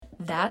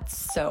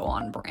That's so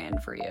on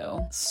brand for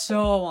you.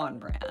 So on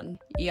brand.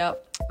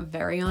 Yep,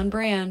 very on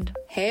brand.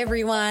 Hey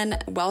everyone,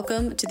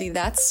 welcome to the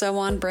That's So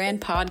On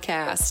Brand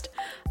podcast.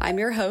 I'm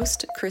your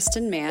host,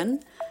 Kristen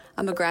Mann.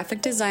 I'm a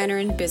graphic designer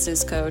and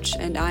business coach,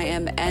 and I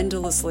am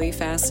endlessly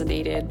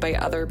fascinated by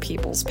other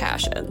people's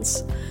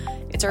passions.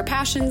 It's our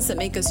passions that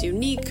make us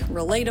unique,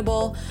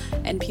 relatable,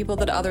 and people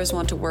that others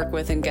want to work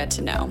with and get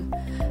to know.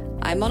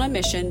 I'm on a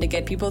mission to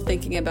get people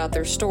thinking about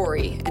their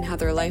story and how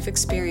their life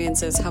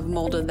experiences have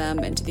molded them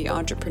into the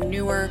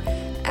entrepreneur,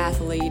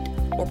 athlete,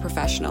 or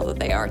professional that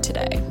they are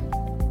today.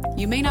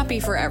 You may not be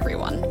for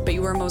everyone, but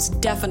you are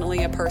most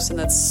definitely a person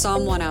that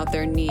someone out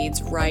there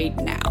needs right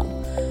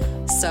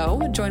now.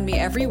 So join me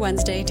every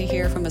Wednesday to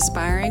hear from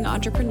aspiring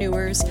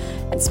entrepreneurs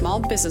and small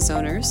business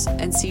owners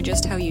and see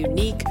just how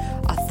unique,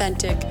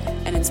 authentic,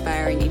 and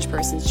inspiring each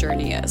person's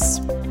journey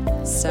is.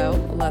 So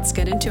let's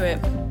get into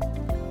it.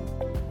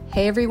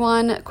 Hey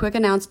everyone, quick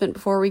announcement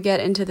before we get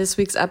into this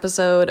week's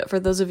episode. For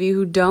those of you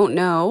who don't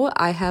know,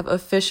 I have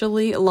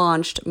officially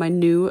launched my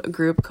new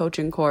group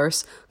coaching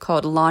course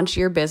called Launch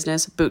Your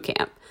Business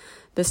Bootcamp.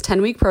 This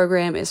 10-week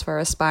program is for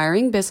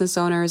aspiring business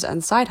owners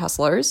and side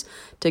hustlers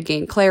to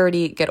gain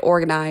clarity, get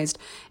organized,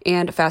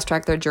 and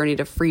fast-track their journey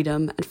to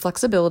freedom and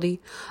flexibility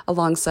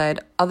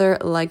alongside other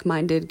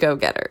like-minded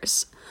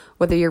go-getters.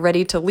 Whether you're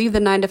ready to leave the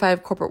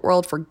 9-to-5 corporate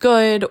world for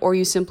good, or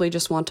you simply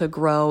just want to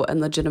grow and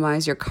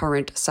legitimize your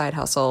current side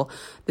hustle,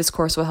 this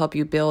course will help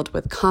you build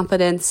with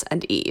confidence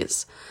and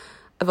ease.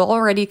 I've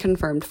already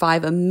confirmed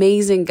 5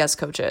 amazing guest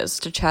coaches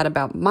to chat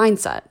about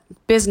mindset,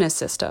 business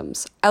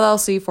systems,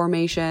 LLC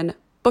formation,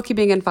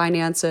 bookkeeping and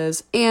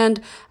finances, and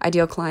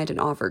ideal client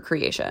and offer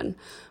creation.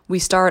 We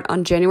start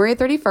on January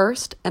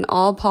 31st, and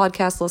all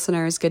podcast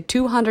listeners get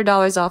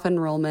 $200 off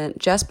enrollment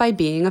just by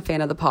being a fan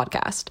of the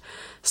podcast.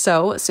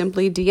 So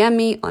simply DM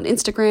me on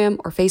Instagram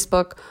or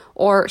Facebook,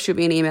 or shoot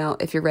me an email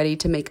if you're ready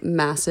to make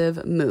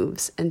massive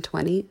moves in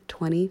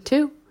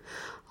 2022.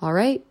 All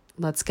right,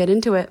 let's get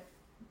into it.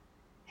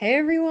 Hey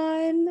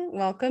everyone,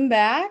 welcome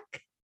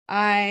back.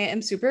 I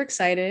am super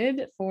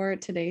excited for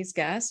today's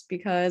guest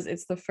because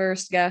it's the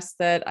first guest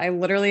that I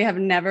literally have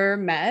never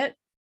met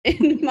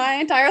in my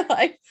entire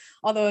life,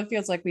 although it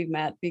feels like we've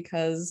met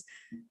because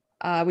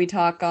we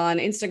talk on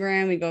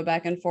Instagram, we go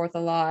back and forth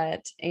a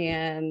lot,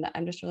 and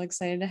I'm just really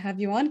excited to have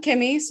you on,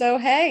 Kimmy. So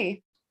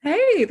hey,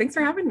 thanks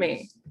for having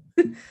me.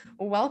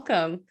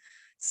 Welcome.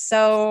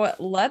 So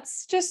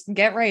let's just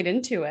get right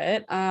into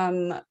it.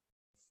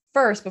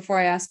 First, before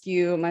I ask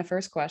you my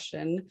first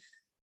question,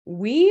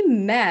 we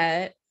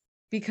met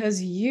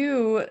because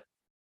you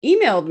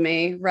emailed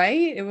me,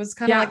 right? It was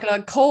kind of like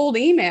a cold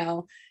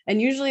email. And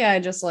usually I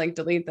just like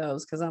delete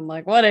those because I'm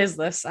like, what is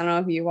this? I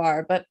don't know who you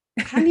are, but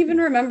I can't even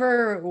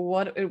remember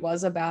what it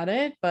was about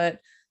it, but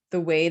the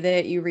way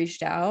that you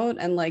reached out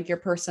and like your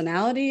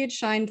personality, it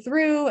shined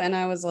through. And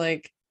I was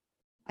like,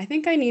 I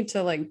think I need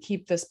to like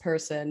keep this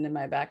person in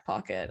my back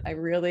pocket. I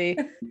really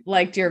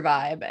liked your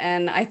vibe.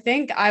 And I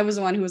think I was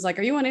the one who was like,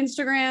 are you on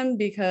Instagram?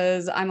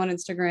 Because I'm on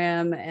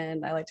Instagram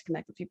and I like to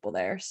connect with people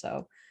there.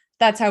 So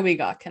that's how we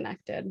got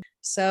connected.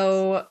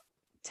 So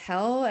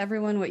tell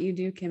everyone what you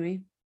do,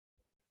 Kimmy.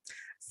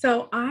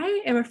 So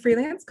I am a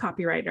freelance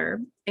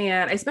copywriter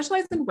and I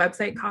specialize in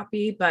website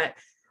copy, but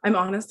I'm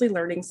honestly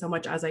learning so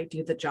much as I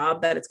do the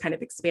job that it's kind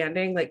of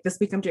expanding. Like this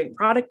week I'm doing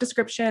product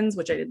descriptions,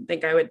 which I didn't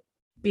think I would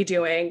be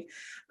doing.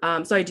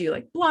 So I do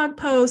like blog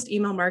posts,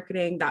 email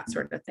marketing, that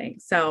sort of thing.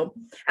 So,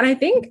 and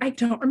I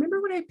don't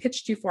remember what I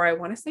pitched you for. I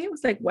want to say it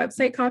was like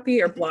website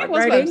copy or blog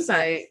writing.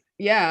 Website.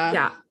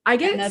 Yeah. I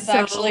get and that's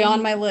actually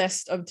on my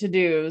list of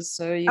to-dos.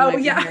 So you might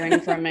be hearing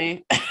from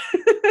me.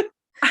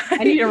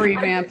 I need a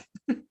revamp.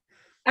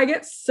 I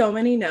get so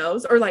many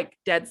no's or like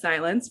dead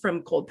silence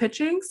from cold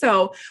pitching.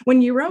 So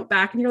when you wrote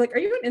back and you're like, are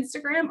you on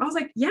Instagram? I was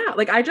like, yeah,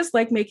 like I just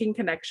like making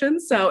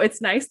connections. So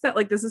it's nice that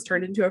like this has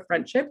turned into a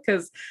friendship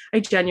because I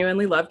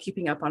genuinely love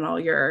keeping up on all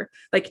your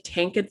like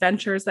tank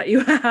adventures that you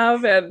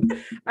have. And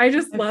I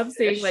just love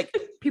seeing like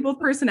people's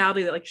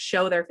personality that like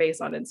show their face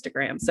on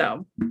Instagram.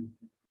 So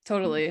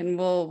totally. And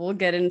we'll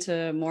get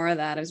into more of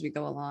that as we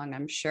go along,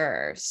 I'm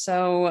sure.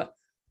 So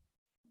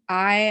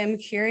I am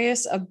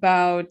curious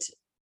about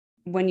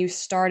when you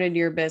started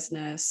your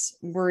business,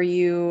 were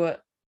you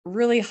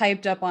really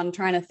hyped up on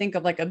trying to think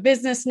of like a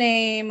business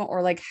name,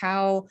 or like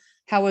how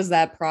was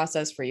that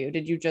process for you?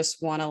 Did you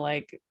just want to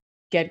like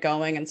get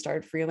going and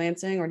start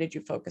freelancing, or did you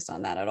focus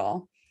on that at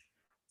all?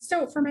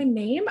 So for my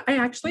name,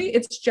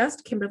 it's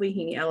just Kymberly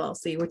Heney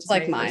LLC, which is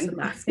like my mine first and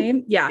last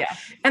name. Yeah.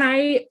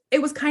 And it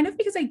was kind of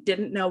because I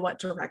didn't know what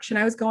direction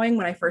I was going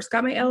when I first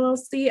got my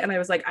LLC. And I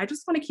was like, I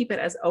just want to keep it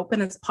as open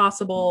as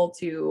possible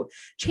to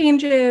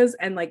changes.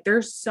 And like,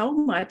 there's so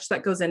much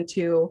that goes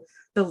into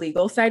the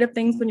legal side of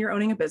things when you're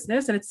owning a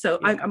business. And it's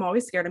I'm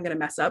always scared I'm going to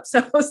mess up. So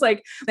I was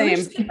like,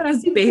 just keep it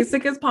as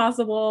basic as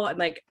possible and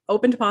like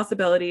open to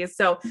possibilities.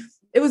 So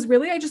it was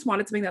really, I just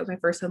wanted something that was my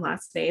first and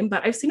last name,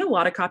 but I've seen a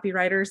lot of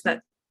copywriters that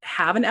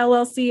have an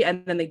LLC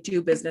and then they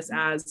do business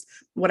as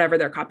whatever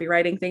their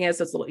copywriting thing is.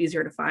 So it's a little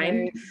easier to find.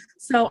 Right.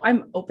 So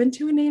I'm open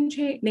to a name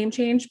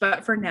change.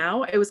 But for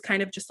now, it was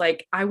kind of just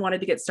like, I wanted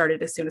to get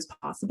started as soon as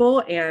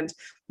possible. And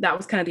that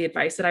was kind of the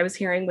advice that I was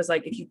hearing was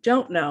like, if you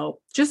don't know,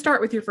 just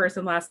start with your first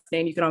and last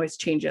name. You can always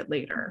change it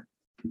later.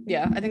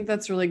 Yeah, I think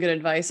that's really good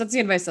advice. That's the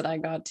advice that I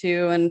got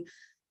too. And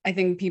I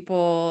think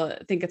people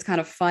think it's kind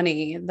of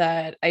funny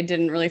that I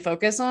didn't really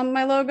focus on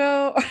my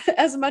logo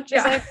as much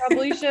as I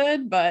probably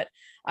should, but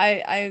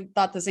I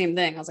thought the same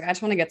thing. I was like, I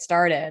just want to get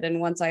started. And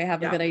once I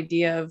have a good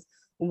idea of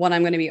what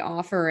I'm going to be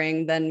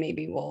offering, then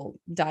maybe we'll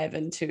dive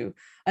into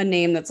a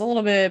name that's a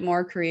little bit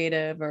more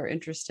creative or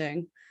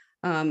interesting.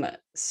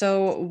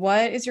 So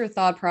what is your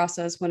thought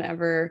process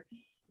whenever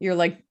you're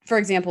like, for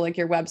example, like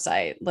your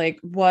website, like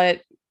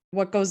what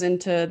goes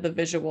into the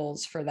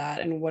visuals for that?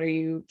 And what are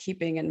you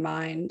keeping in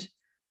mind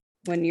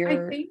when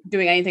you're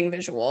doing anything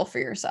visual for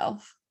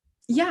yourself?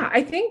 Yeah,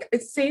 I think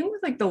it's same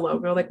with like the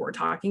logo, like we're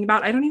talking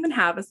about. I don't even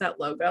have a set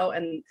logo.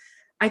 And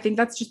I think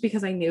that's just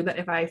because I knew that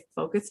if I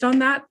focused on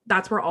that,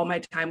 that's where all my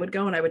time would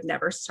go and I would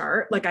never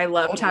start. Like I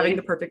loved having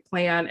the perfect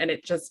plan and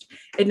it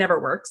never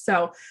works.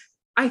 So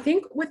I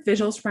think with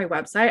visuals for my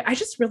website, I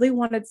just really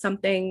wanted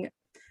something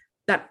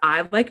that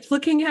I liked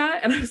looking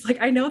at. And I was like,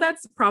 I know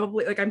that's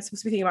probably like, I'm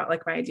supposed to be thinking about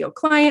like my ideal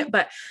client,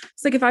 but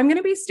it's like, if I'm going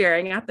to be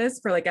staring at this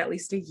for like at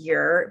least a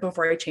year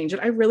before I change it,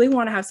 I really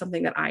want to have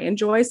something that I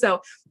enjoy.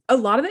 So a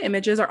lot of the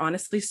images are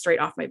honestly straight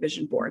off my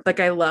vision board. Like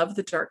I love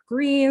the dark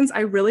greens.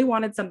 I really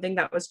wanted something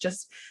that was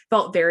just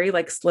felt very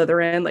like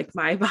Slytherin, like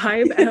my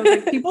vibe. And I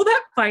was like, people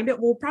that find it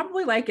will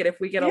probably like it if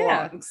we get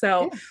along.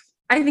 So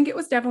I think it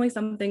was definitely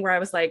something where I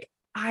was like,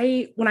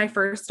 when I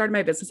first started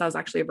my business, I was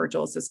actually a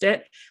virtual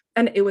assistant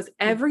and it was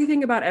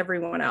everything about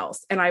everyone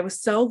else. And I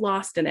was so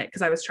lost in it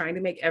because I was trying to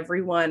make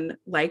everyone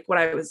like what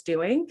I was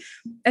doing.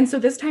 And so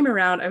this time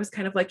around, I was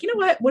kind of like, you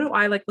know what do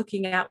I like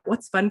looking at?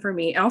 What's fun for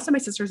me? And also my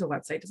sister's a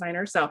website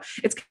designer. So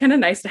it's kind of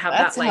nice to have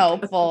That's that like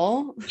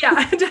helpful.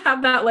 To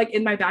have that like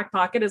in my back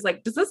pocket is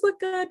like, does this look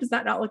good? Does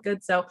that not look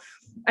good? So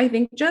I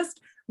think just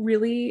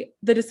really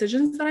the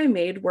decisions that I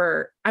made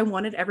were I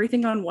wanted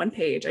everything on one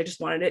page. I just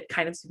wanted it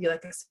kind of to be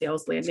like a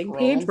sales landing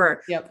page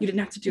where you didn't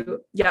have to do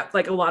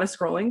like a lot of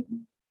scrolling.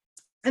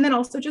 And then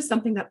also just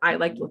something that I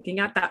liked looking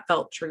at that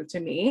felt true to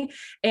me.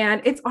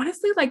 And it's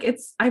honestly like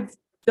I've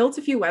built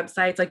a few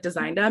websites, like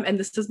designed them. And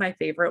this is my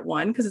favorite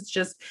one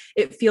because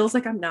it feels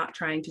like I'm not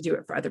trying to do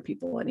it for other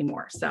people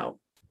anymore. So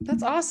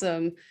that's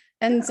awesome.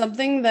 And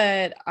something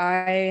that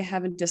I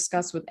haven't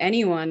discussed with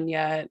anyone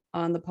yet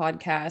on the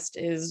podcast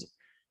is,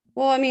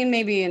 well, I mean,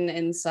 maybe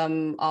in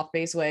some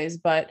off-base ways,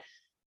 but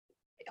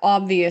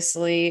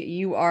obviously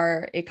you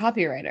are a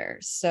copywriter.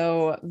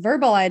 So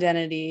verbal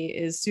identity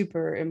is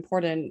super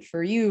important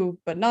for you,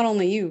 but not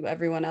only you,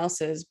 everyone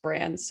else's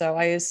brand. So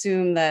I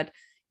assume that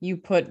you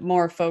put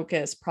more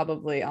focus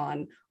probably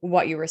on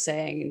what you were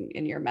saying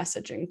in your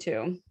messaging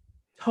too.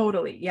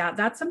 Totally. Yeah.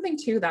 That's something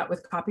too, that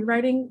with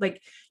copywriting,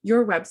 like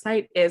your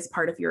website is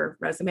part of your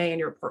resume and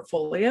your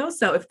portfolio.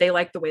 So if they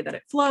like the way that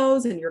it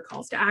flows and your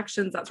calls to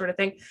actions, that sort of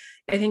thing,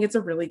 I think it's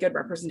a really good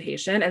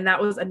representation. And that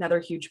was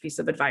another huge piece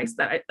of advice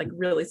that I like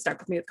really stuck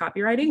with me with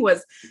copywriting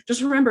was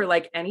just remember,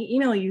 like any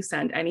email you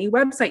send, any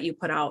website you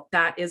put out,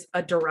 that is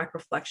a direct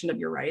reflection of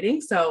your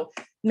writing. So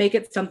make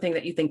it something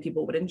that you think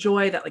people would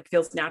enjoy, that like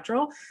feels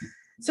natural.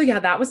 So yeah,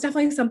 that was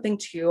definitely something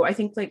too. I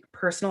think like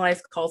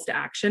personalized calls to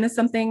action is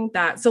something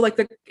that, so like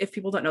if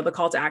people don't know, the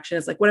call to action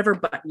is like whatever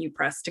button you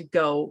press to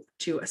go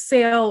to a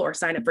sale or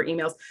sign up for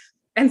emails.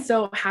 And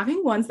so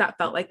having ones that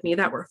felt like me,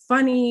 that were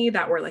funny,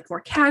 that were like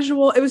more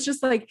casual, it was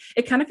just like,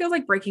 it kind of feels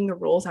like breaking the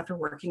rules after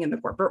working in the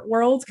corporate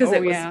world because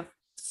it was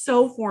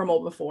so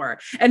formal before.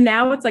 And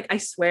now it's like, I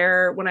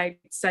swear when I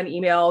send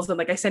emails and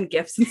like I send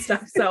gifts and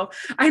stuff. So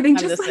I think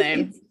just the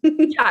same.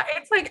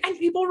 It's like, and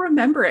people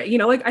remember it,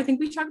 like I think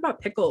we talked about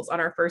pickles on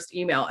our first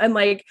email and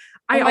like,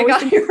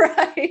 you're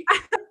right.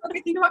 I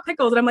think about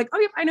pickles and I'm like, oh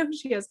yeah, I know who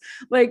she is.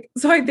 Like,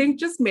 so I think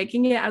just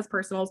making it as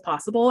personal as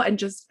possible and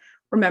just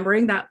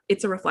remembering that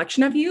it's a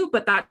reflection of you,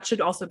 but that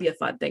should also be a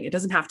fun thing. It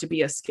doesn't have to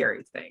be a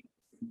scary thing.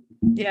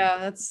 Yeah,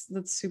 that's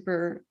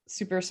super,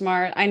 super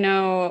smart. I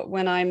know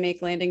when I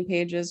make landing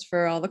pages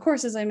for all the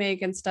courses I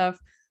make and stuff,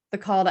 the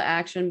call to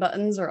action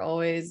buttons are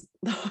always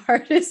the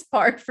hardest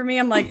part for me.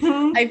 I'm like,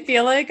 I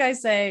feel like I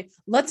say,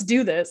 let's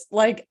do this,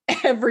 like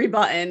every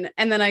button.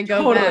 And then I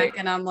go back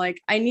and I'm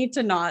like, I need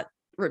to not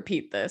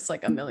repeat this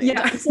like a million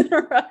times in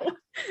a row.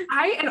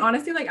 And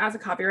honestly, like as a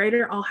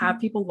copywriter, I'll have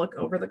people look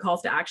over the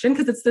calls to action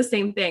because it's the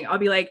same thing. I'll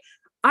be like,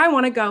 I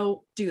want to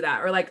go do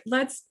that. Or like,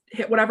 let's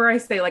hit whatever I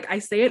say. Like I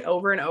say it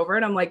over and over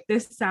and I'm like,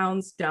 this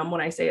sounds dumb when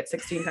I say it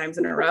 16 times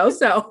in a row.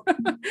 So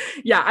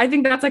yeah, I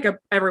think that's like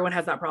everyone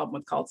has that problem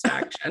with calls to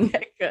action.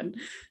 Okay, good.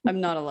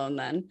 I'm not alone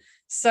then.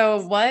 So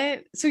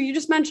you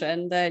just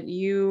mentioned that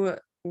you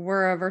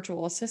were a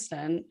virtual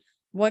assistant.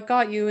 What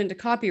got you into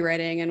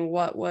copywriting and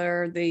what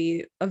were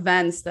the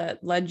events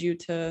that led you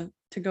to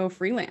go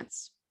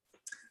freelance?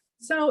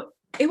 So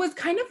it was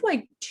kind of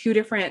like two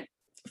different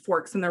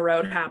forks in the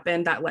road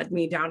happened that led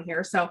me down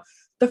here. So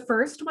The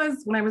first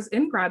was when I was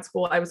in grad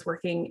school, I was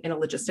working in a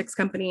logistics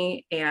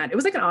company, and it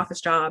was like an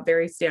office job,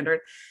 very standard.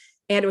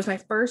 And it was my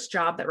first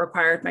job that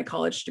required my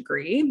college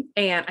degree.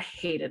 And I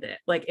hated it.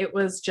 Like, it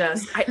was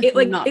just,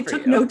 it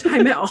took no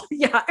time at all.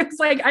 Yeah. It was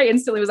like, I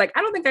instantly was like,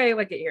 I don't think I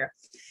like it here.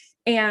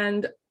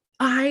 And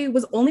I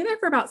was only there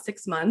for about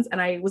 6 months,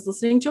 and I was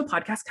listening to a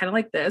podcast kind of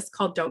like this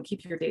called Don't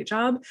Keep Your Day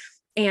Job.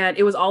 And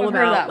it was all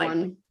about like,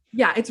 one.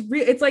 Yeah,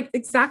 it's like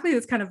exactly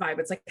this kind of vibe.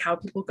 It's like how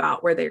people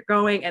got where they're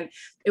going. And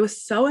it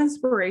was so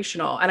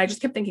inspirational. And I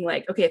just kept thinking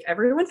like, okay, if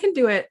everyone can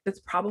do it, that's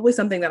probably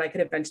something that I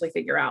could eventually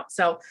figure out.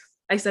 So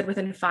I said,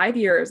 within 5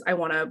 years, I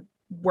want to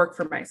work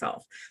for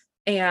myself.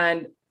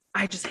 And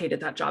I just hated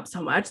that job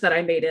so much that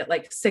I made it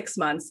like 6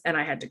 months and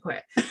I had to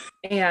quit.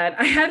 And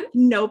I had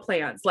no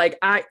plans. Like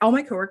all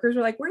my coworkers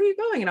were like, where are you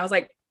going? And I was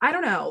like, I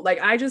don't know.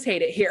 Like, I just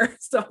hate it here.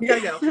 So I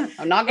gotta go.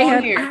 I'm not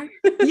going here.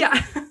 Yeah.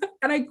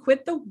 And I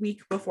quit the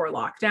week before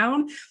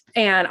lockdown,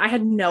 and I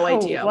had no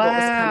idea what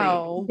was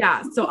coming.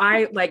 Yeah. So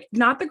I like,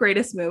 not the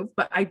greatest move,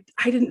 but I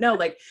didn't know,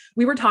 like,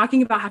 we were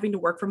talking about having to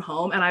work from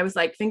home, and I was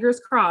like, fingers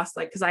crossed,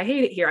 like, cause I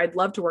hate it here. I'd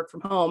love to work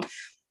from home.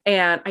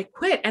 And I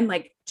quit. And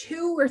like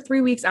 2 or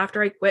 3 weeks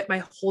after I quit,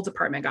 my whole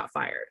department got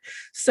fired.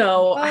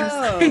 So I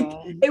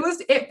was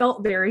like, it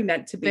felt very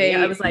meant to be.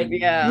 I was like,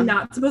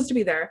 not supposed to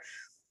be there.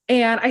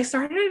 And I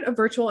started a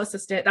virtual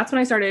assistant. That's when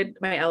I started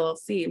my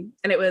LLC.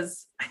 And it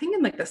was, I think,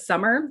 in like the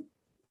summer.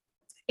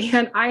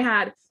 And I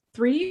had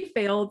 3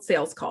 failed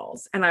sales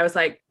calls. And I was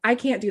like, I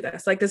can't do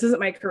this. Like, this isn't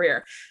my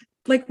career.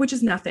 Like, which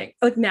is nothing.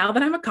 Like, now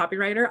that I'm a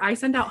copywriter, I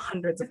send out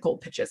hundreds of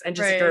cold pitches and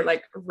just for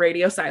like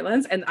radio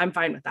silence. And I'm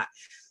fine with that.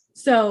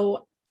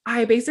 So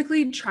I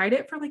basically tried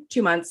it for like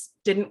 2 months,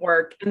 didn't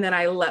work. And then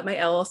I let my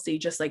LLC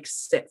just like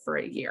sit for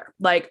a year,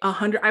 like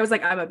 100. I was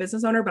like, I'm a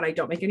business owner, but I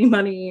don't make any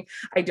money.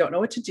 I don't know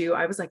what to do.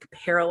 I was like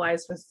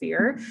paralyzed with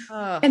fear.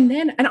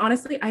 And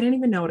honestly, I didn't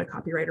even know what a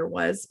copywriter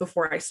was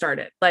before I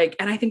started. Like,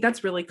 and I think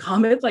that's really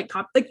common. Like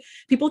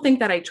people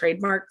think that I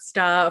trademark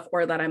stuff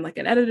or that I'm like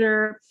an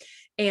editor.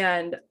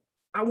 And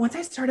once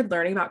I started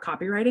learning about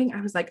copywriting,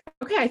 I was like,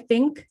 okay, I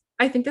think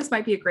this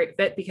might be a great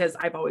fit, because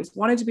I've always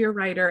wanted to be a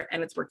writer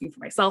and it's working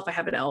for myself. I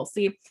have an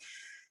LLC,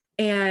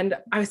 and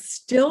I was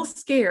still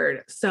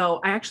scared.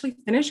 So I actually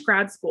finished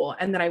grad school,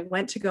 and then I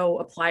went to go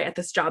apply at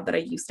this job that I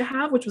used to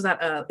have, which was at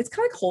it's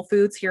kind of like Whole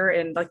Foods here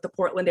in like the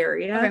Portland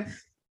area. Okay.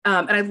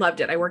 And I loved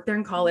it. I worked there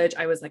in college.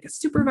 I was like a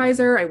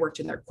supervisor. I worked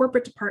in their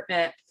corporate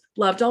department,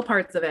 loved all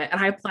parts of it.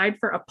 And I applied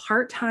for a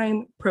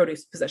part-time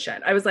produce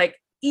position. I was like,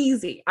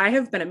 easy. I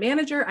have been a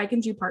manager. I can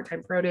do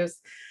part-time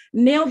produce.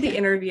 Nailed the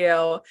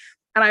interview.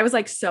 And I was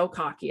like, so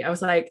cocky. I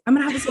was like, I'm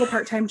going to have this little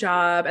part-time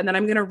job, and then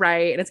I'm going to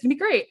write, and it's going to be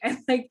great. And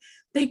like,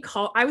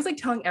 I was like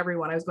telling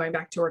everyone I was going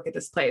back to work at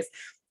this place,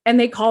 and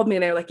they called me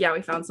and they were like, yeah,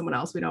 we found someone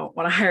else. We don't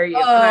want to hire you. Oh,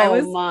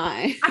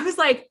 and I was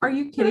like, are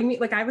you kidding me?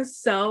 Like, I was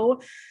so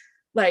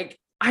like,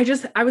 I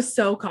was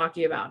so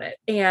cocky about it.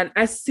 And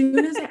as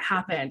soon as it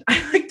happened,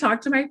 I like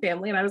talked to my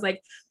family, and I was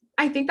like,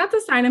 I think that's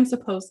a sign I'm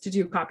supposed to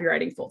do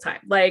copywriting full time.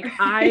 Like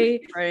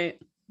right.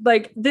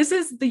 Like, this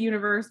is the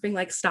universe being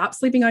like, stop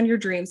sleeping on your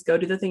dreams, go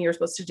do the thing you're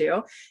supposed to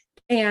do.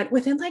 And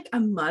within like a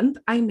month,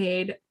 I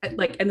made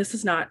like, and this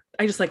is not,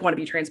 I just like want to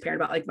be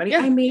transparent about like money. Yeah.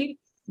 I made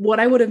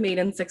what I would have made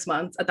in 6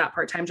 months at that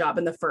part-time job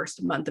in the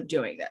first month of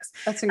doing this.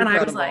 That's incredible.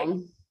 And I was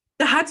like,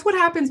 that's what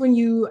happens when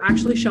you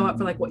actually show up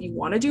for like what you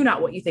want to do,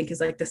 not what you think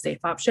is like the safe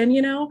option,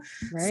 you know?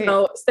 Right.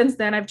 So since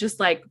then, I've just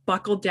like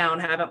buckled down,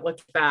 haven't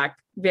looked back,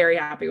 very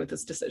happy with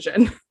this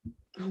decision.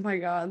 Oh my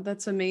God,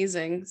 that's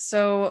amazing.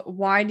 So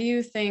why do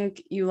you think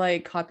you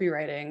like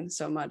copywriting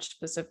so much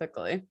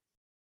specifically?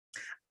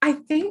 I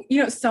think,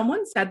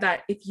 someone said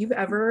that if you've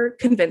ever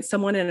convinced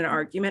someone in an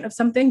argument of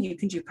something, you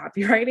can do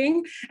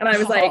copywriting. And I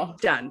was like,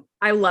 done.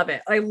 I love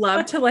it. I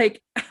love to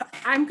like,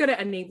 I'm good at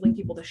enabling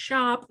people to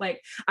shop.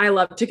 Like, I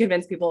love to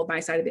convince people of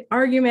my side of the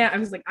argument. I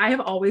was like, I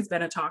have always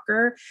been a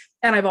talker,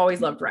 and I've always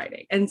loved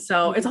writing. And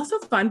so it's also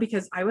fun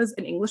because I was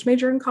an English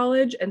major in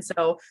college. And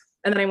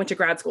then I went to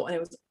grad school, and it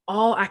was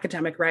all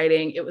academic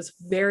writing. It was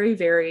very,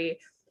 very,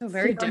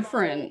 very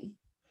different.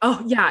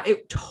 Oh yeah.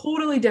 It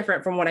totally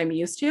different from what I'm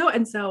used to.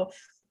 And so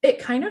it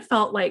kind of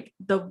felt like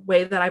the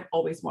way that I've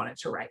always wanted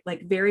to write,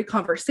 like very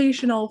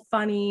conversational,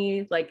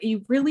 funny, like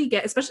you really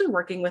get, especially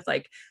working with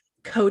like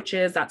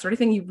coaches, that sort of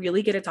thing, you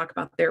really get to talk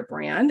about their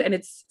brand. And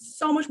it's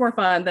so much more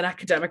fun than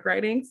academic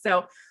writing.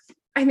 So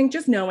I think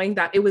just knowing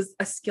that it was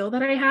a skill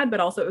that I had, but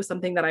also it was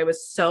something that I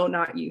was so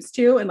not used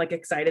to and like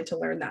excited to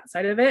learn that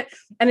side of it.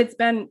 And it's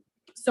been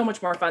so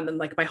much more fun than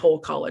like my whole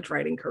college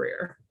writing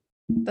career.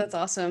 That's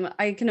awesome.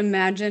 I can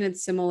imagine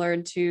it's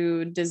similar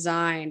to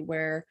design,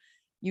 where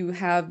you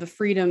have the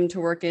freedom to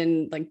work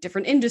in like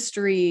different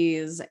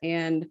industries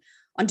and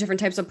on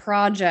different types of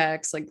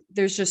projects. Like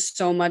there's just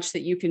so much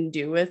that you can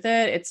do with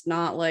it. It's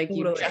not like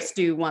you Totally. just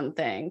do one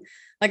thing.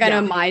 Like I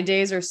know my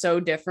days are so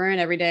different.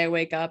 Every day I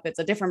wake up, it's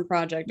a different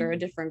project or a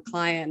different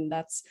client.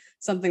 That's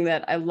something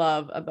that I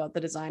love about the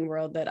design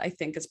world that I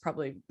think is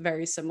probably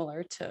very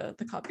similar to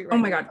the copywriting. Oh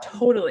my God, world.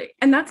 totally.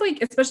 And that's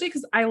like, especially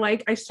because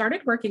I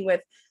started working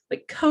with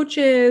like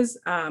coaches,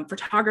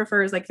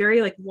 photographers, like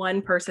very like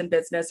one person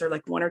business or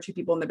like one or two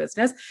people in the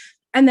business.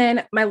 And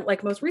then my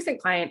like most recent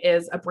client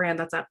is a brand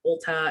that's at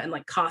Ulta and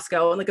like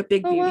Costco and like a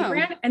big beauty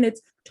brand. And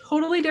it's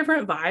totally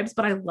different vibes,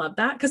 but I love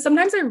that because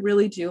sometimes I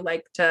really do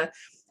like to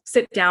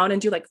sit down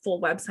and do like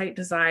full website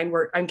design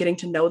where I'm getting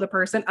to know the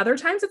person. Other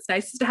times it's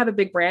nice to have a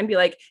big brand be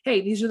like,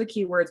 hey, these are the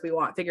keywords we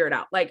want, figure it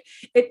out. Like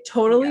it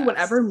totally,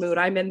 whatever mood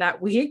I'm in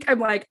that week, I'm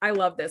like, I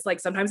love this. Like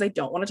sometimes I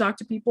don't want to talk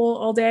to people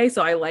all day.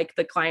 So I like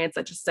the clients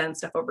that just send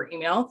stuff over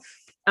email.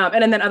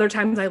 And then other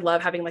times I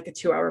love having like a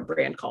 2-hour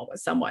brand call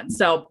with someone.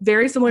 So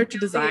very similar to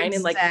design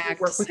and like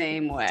work with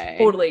same way.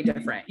 Totally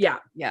different. Yeah.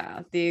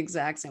 Yeah. The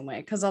exact same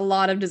way. Cause a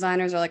lot of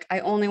designers are like,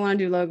 I only want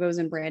to do logos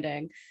and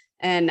branding.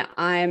 And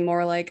I'm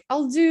more like,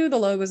 I'll do the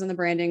logos and the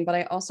branding, but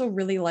I also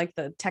really like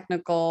the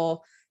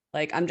technical,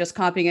 like I'm just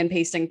copying and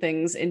pasting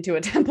things into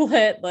a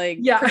template,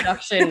 like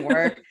production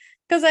work,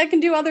 because I can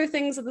do other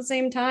things at the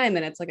same time.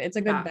 And it's like, it's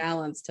a good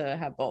balance to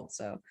have both.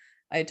 So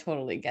I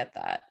totally get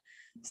that.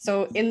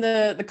 So in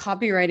the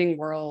copywriting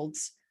world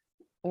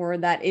or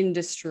that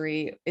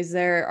industry,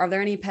 are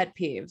there any pet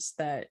peeves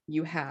that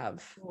you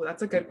have? Oh,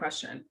 that's a good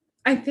question.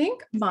 I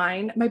think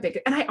my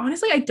biggest, and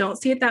I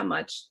don't see it that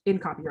much in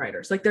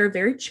copywriters. Like they're a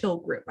very chill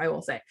group, I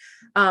will say.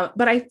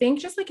 But I think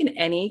just like in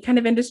any kind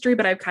of industry,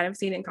 but I've kind of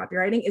seen it in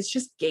copywriting, is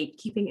just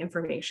gatekeeping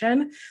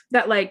information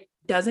that like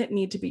doesn't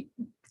need to be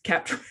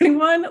kept from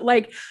anyone.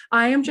 Like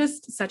I am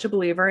just such a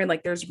believer in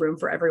like there's room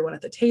for everyone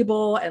at the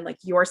table, and like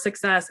your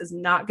success is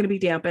not going to be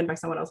dampened by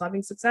someone else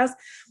having success.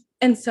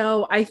 And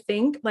so I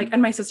think like,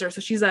 and my sister, so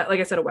she's like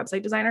I said, a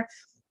website designer,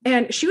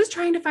 and she was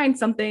trying to find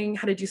something,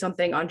 how to do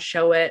something on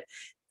Show It.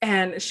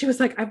 And she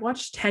was like, I've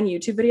watched 10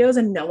 YouTube videos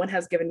and no one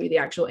has given me the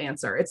actual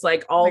answer. It's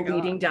like all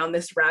leading down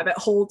this rabbit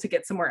hole to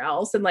get somewhere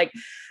else. And like,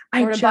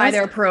 or to buy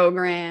their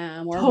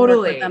program or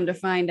work with them to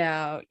find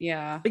out.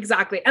 Yeah,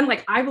 exactly. And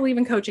like, I believe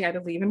in coaching. I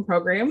believe in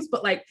programs,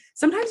 but like,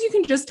 sometimes you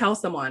can just tell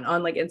someone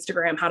on like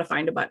Instagram how to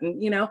find a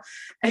button, you know?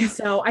 And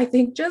so I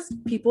think just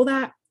people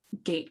that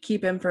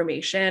gatekeep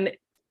information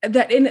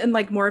that in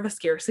like more of a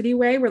scarcity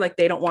way where like,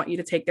 they don't want you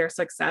to take their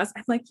success.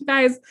 I'm like, you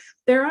guys,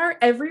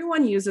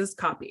 everyone uses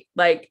copy.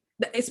 Like,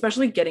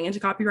 especially getting into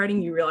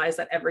copywriting, you realize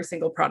that every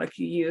single product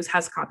you use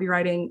has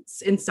copywriting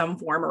in some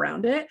form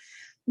around it.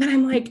 Then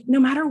I'm like, no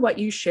matter what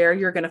you share,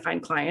 you're going to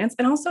find clients.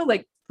 And also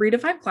like 3 to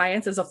 5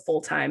 clients is a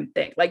full-time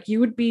thing. Like you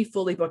would be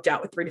fully booked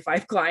out with 3 to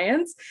 5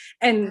 clients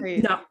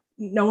and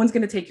no one's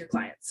going to take your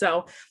clients.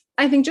 So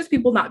I think just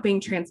people not being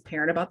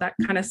transparent about that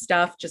kind of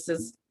stuff just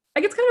is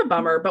like, it's kind of a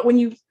bummer. But when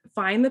you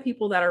find the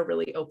people that are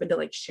really open to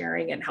like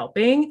sharing and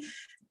helping,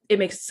 it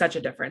makes such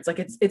a difference. Like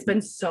it's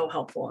been so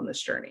helpful in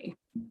this journey.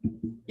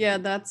 Yeah,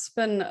 that's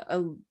been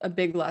a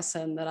big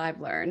lesson that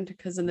I've learned,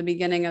 because in the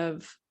beginning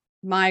of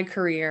my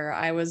career,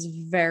 I was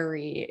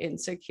very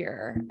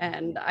insecure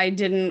and I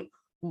didn't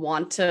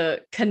want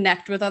to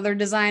connect with other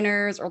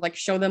designers or like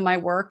show them my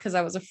work because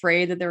I was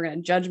afraid that they were going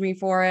to judge me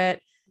for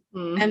it.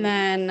 Mm-hmm. And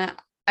then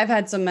I've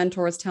had some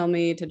mentors tell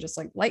me to just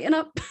like lighten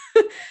up.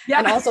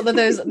 And also that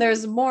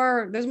there's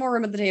more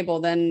room at the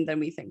table than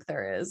we think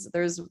there is.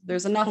 There's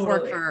enough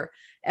work for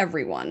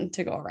everyone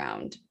to go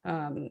around.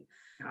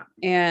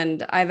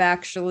 And I've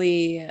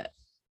actually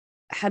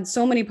had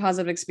so many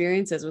positive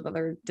experiences with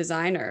other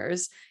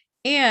designers.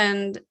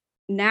 And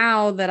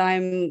now that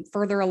I'm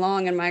further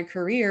along in my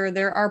career,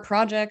 there are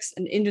projects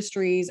and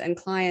industries and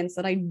clients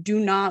that I do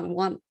not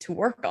want to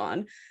work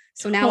on.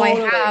 So now I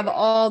have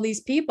all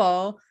these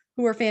people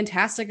who are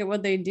fantastic at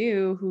what they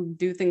do, who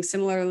do things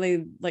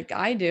similarly like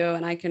I do.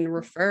 And I can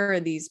refer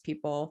these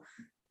people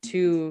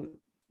to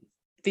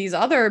these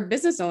other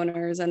business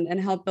owners and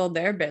help build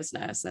their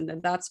business.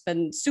 And that's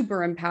been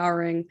super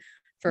empowering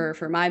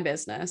for my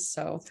business.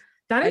 So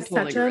that is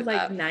such a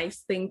like nice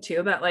thing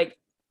too, that like,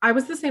 I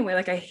was the same way.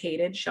 Like I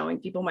hated showing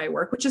people my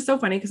work, which is so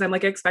funny because I'm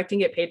like expecting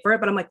to get paid for it,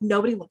 but I'm like,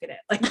 nobody look at it.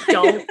 Like,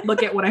 don't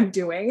look at what I'm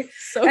doing.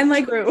 So and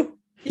like, true.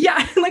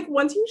 Yeah. Like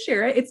once you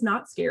share it, it's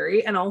not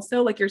scary. And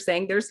also like you're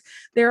saying,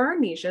 there are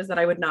niches that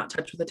I would not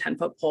touch with a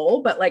 10-foot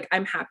pole, but like,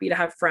 I'm happy to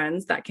have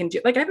friends that can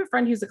do, like, I have a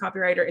friend who's a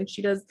copywriter and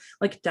she does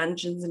like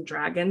Dungeons and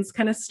Dragons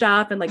kind of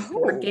stuff and like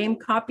board game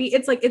copy.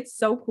 It's like, it's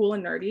so cool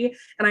and nerdy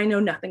and I know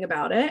nothing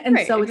about it. And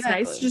so it's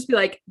nice to just be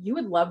like, you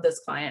would love this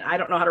client. I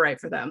don't know how to write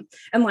for them.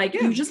 And like,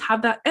 you just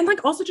have that. And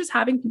like, also just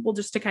having people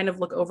just to kind of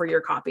look over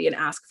your copy and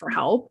ask for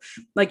help.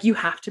 Like you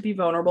have to be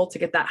vulnerable to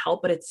get that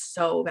help, but it's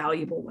so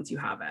valuable once you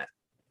have it.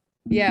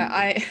 Yeah,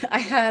 I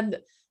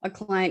had a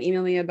client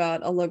email me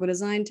about a logo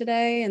design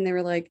today, and they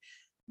were like,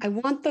 I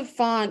want the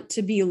font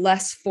to be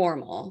less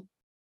formal.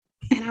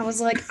 And I was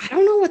like, I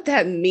don't know what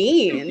that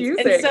means.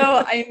 Confusing. And so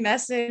I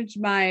messaged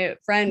my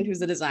friend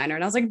who's a designer,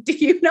 and I was like, do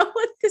you know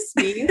what this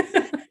means?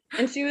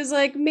 And she was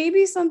like,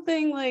 maybe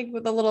something like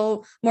with a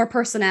little more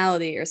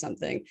personality or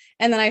something.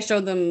 And then I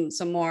showed them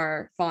some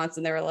more fonts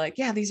and they were like,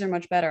 yeah, these are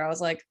much better. I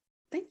was like,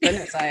 thank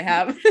goodness I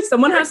have.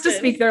 Someone has to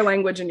speak their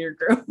language in your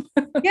group.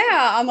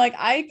 Yeah. I'm like,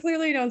 I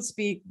clearly don't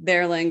speak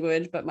their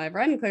language, but my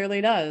friend clearly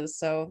does.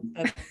 So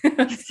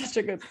that's such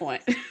a good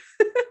point.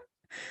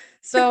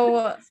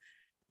 So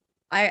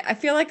I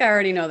feel like I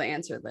already know the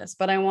answer to this,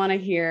 but I want to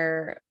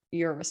hear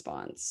your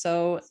response.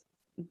 So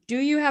do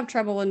you have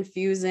trouble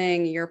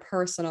infusing your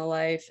personal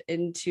life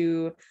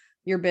into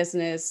your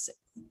business,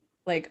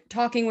 like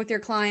talking with your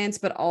clients,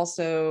 but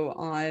also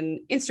on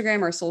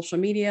Instagram or social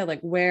media?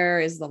 Like, where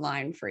is the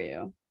line for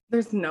you?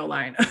 There's no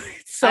line.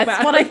 It's so That's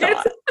bad. what I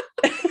thought.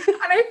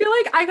 And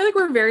I feel like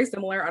we're very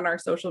similar on our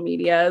social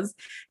medias.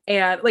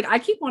 And like I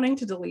keep wanting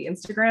to delete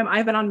Instagram.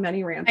 I've been on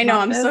many rants. I know.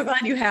 I'm so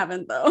glad you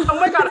haven't though. Oh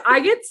my God.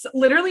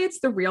 Literally it's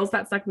the reels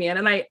that suck me in.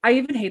 And I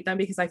even hate them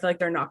because I feel like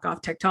they're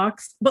knockoff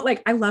TikToks, but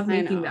like I love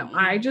making them.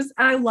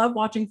 I love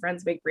watching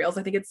friends make reels.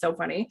 I think it's so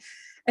funny.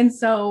 And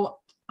so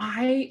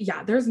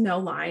there's no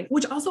line,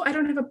 which also I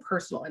don't have a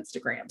personal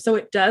Instagram. So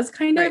it does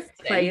kind of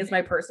play as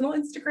my personal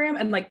Instagram.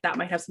 And like that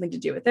might have something to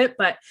do with it.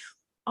 But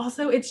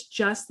also it's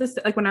just this,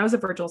 like when I was a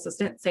virtual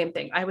assistant, same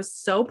thing. I was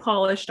so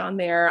polished on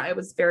there. I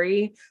was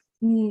very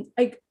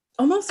like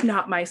almost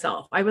not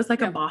myself. I was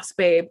like a boss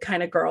babe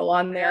kind of girl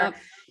on there. Yep.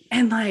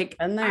 And like,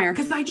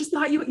 because I just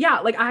thought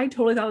like I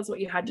totally thought that's what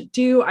you had to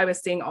do. I was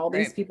seeing all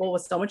these people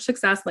with so much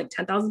success, like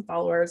 10,000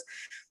 followers.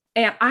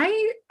 And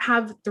I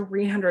have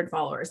 300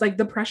 followers. Like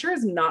the pressure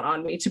is not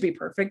on me to be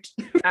perfect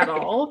at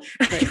all.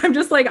 I'm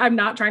just like, I'm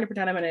not trying to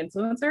pretend I'm an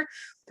influencer,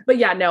 but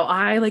yeah, no,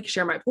 I like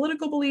share my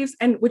political beliefs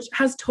and which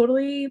has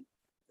totally,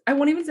 I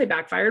won't even say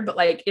backfired, but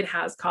like it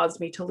has caused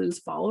me to lose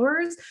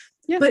followers.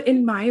 Yeah. But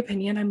in my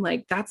opinion, I'm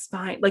like, that's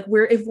fine. Like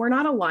if we're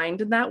not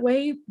aligned in that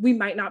way, we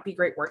might not be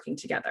great working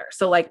together.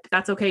 So like,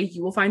 that's okay.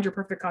 You will find your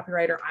perfect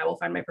copywriter. I will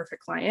find my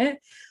perfect client.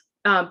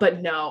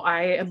 But no,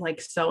 I am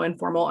like so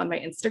informal on my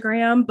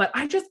Instagram, but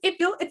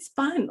it's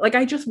fun. Like,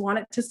 I just want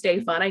it to stay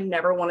fun. I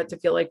never want it to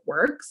feel like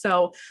work.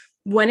 So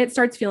when it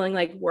starts feeling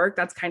like work,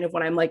 that's kind of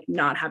when I'm like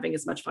not having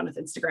as much fun with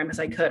Instagram as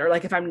I could, or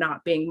like if I'm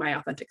not being my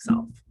authentic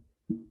self.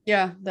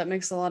 Yeah, that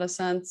makes a lot of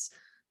sense.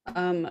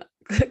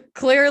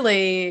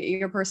 Clearly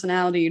your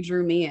personality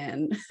drew me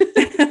in.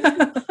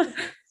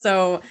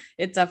 So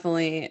it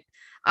definitely,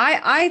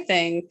 I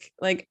think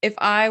like if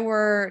I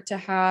were to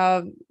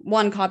have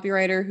one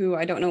copywriter who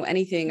I don't know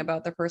anything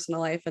about their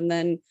personal life, and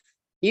then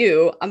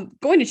I'm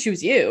going to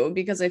choose you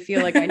because I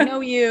feel like I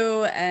know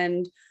you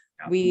and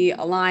we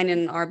align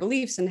in our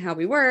beliefs and how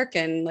we work.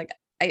 And like,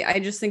 I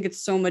just think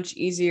it's so much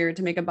easier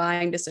to make a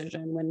buying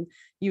decision when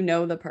you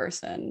know the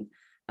person.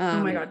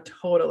 Oh my God,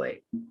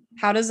 totally.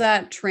 How does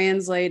that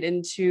translate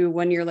into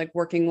when you're like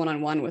working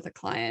one-on-one with a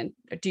client?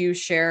 Do you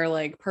share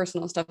like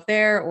personal stuff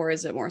there, or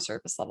is it more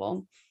surface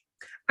level?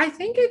 I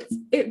think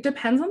it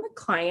depends on the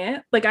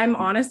client. Like I'm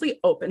honestly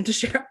open to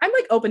share. I'm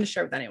like open to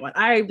share with anyone.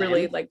 I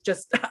really I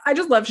just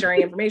love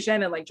sharing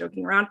information and like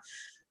joking around.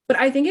 But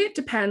I think it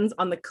depends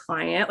on the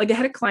client. Like I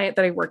had a client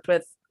that I worked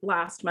with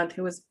last month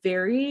who was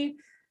very,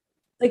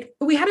 like,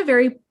 we had a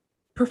very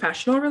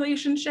professional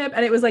relationship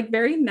and it was like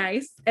very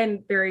nice and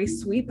very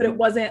sweet, but it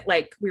wasn't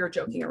like we were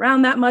joking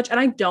around that much. And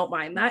I don't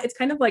mind that. It's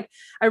kind of like,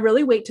 I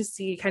really wait to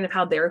see kind of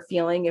how they're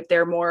feeling, if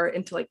they're more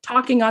into like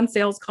talking on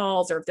sales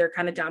calls or if they're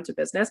kind of down to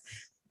business.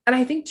 And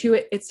I think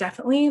too, it's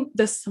definitely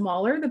the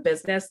smaller the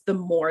business, the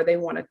more they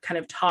want to kind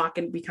of talk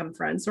and become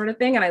friends sort of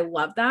thing. And I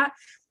love that.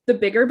 The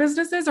bigger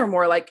businesses are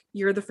more like,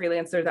 you're the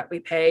freelancer that we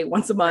pay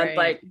once a month,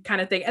 like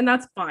kind of thing. And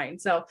that's fine.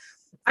 So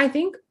I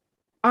think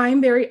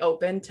I'm very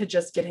open to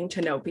just getting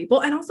to know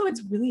people. And also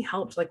it's really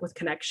helped like with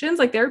connections.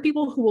 Like there are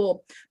people who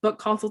will book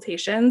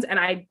consultations and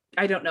I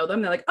don't know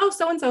them. They're like, oh,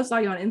 so-and-so saw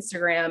you on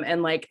Instagram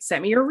and like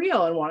sent me your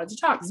reel and wanted to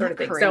talk sort of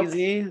thing.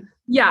 Crazy. So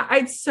yeah,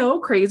 it's so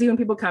crazy when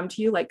people come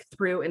to you like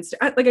through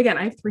Insta. Like, again,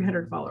 I have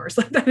 300 followers.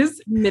 Like that is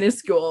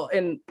minuscule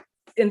in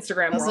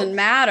Instagram. Doesn't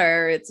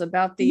matter. It's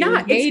about the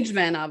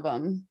engagement of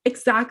them.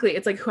 Exactly.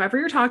 It's like whoever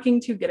you're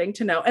talking to, getting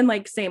to know. And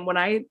like same when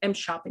I am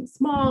shopping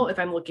small, if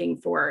I'm looking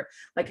for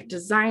like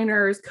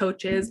designers,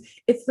 coaches,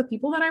 it's the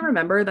people that I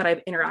remember that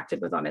I've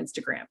interacted with on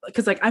Instagram.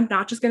 Because like I'm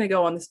not just going to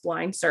go on this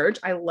blind search.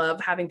 I love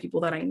having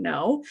people that I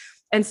know.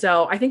 And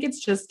so I think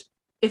it's just,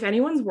 if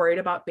anyone's worried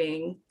about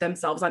being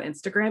themselves on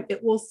Instagram,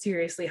 it will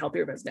seriously help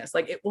your business.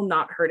 Like it will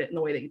not hurt it in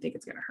the way that you think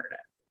it's going to hurt it.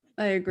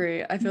 I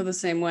agree. I feel the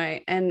same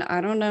way. And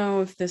I don't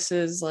know if this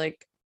is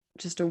like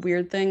just a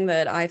weird thing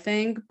that I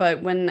think,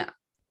 but when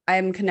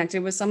I'm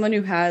connected with someone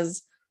who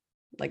has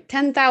like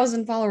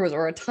 10,000 followers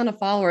or a ton of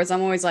followers,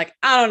 I'm always like,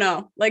 I don't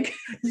know. Like,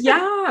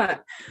 yeah,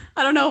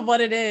 I don't know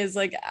what it is.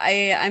 Like,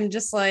 I'm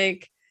just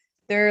like,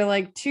 they're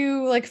like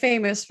too like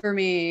famous for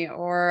me,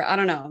 or I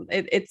don't know.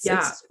 It's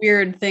a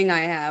weird thing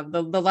I have.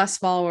 The less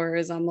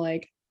followers, I'm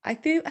like, I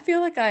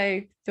feel like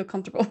I feel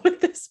comfortable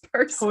with this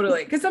person.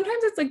 Totally. Because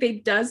sometimes it's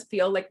like, does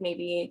feel like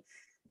maybe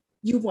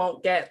you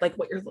won't get like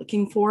what you're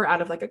looking for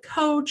out of like a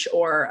coach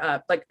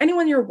or like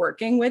anyone you're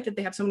working with if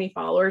they have so many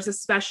followers,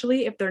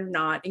 especially if they're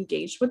not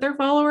engaged with their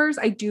followers.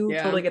 I do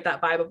totally get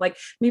that vibe of like,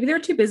 maybe they're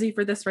too busy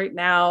for this right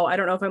now. I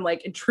don't know if I'm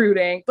like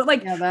intruding, but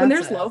like when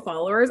there's low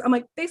followers, I'm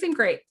like, they seem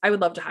great. I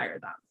would love to hire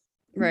them.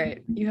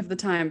 Right. You have the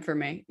time for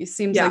me. It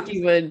seems like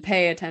you would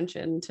pay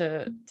attention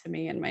to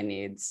me and my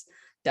needs.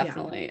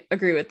 Definitely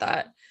agree with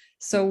that.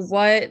 So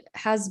what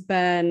has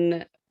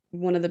been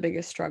one of the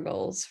biggest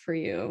struggles for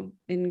you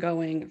in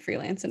going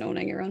freelance and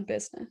owning your own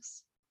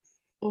business?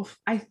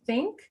 I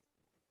think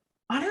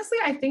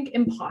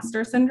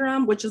imposter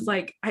syndrome, which is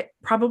like,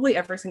 probably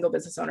every single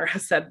business owner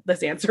has said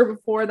this answer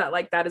before, that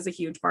like, that is a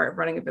huge part of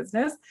running a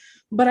business.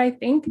 But I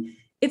think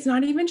it's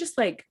not even just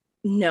like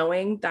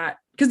knowing that,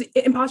 because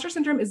imposter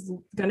syndrome is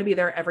going to be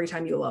there every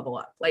time you level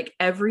up. Like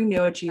every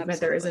new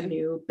achievement, there is a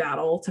new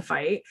battle to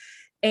fight.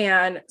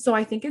 And so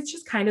I think it's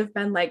just kind of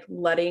been like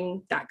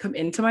letting that come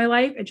into my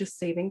life and just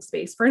saving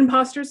space for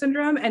imposter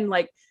syndrome, and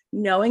like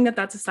knowing that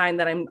that's a sign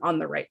that I'm on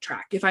the right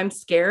track. If I'm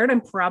scared, I'm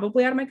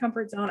probably out of my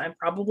comfort zone. I'm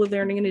probably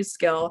learning a new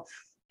skill,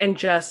 and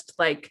just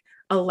like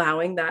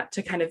allowing that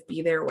to kind of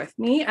be there with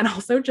me. And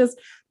also just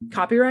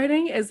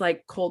copywriting is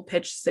like cold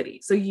pitch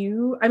city. So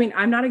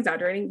I'm not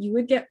exaggerating. You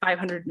would get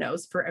 500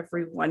 no's for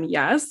every one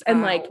yes.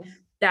 And like,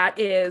 that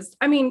is,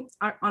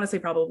 honestly,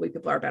 probably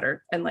people are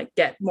better and like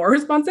get more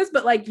responses,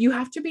 but like you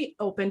have to be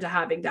open to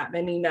having that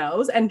many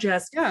no's and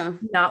just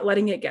not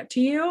letting it get to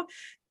you,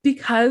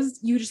 because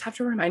you just have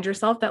to remind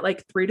yourself that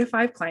like 3 to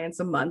 5 clients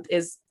a month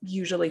is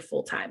usually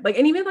full time. Like,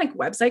 and even like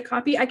website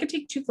copy, I could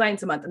take 2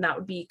 clients a month and that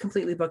would be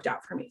completely booked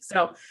out for me.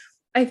 So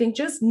I think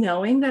just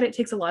knowing that it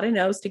takes a lot of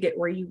no's to get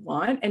where you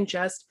want, and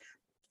just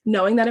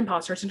knowing that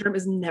imposter syndrome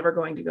is never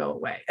going to go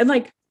away. And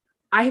like,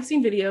 I have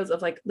seen videos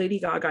of like Lady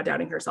Gaga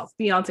doubting herself,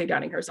 Beyonce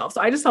doubting herself. So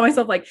I just tell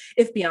myself, like,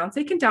 if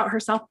Beyonce can doubt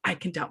herself, I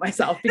can doubt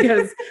myself,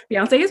 because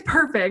Beyonce is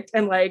perfect.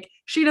 And like,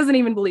 she doesn't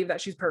even believe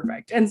that she's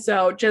perfect. And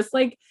so just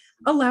like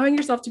allowing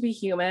yourself to be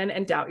human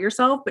and doubt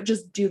yourself, but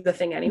just do the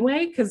thing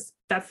anyway, because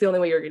that's the only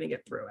way you're going to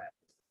get through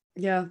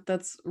it. Yeah,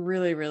 that's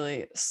really,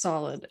 really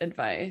solid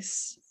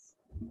advice.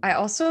 I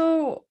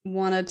also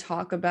want to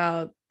talk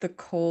about the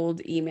cold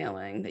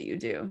emailing that you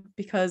do,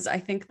 because I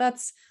think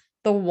that's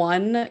the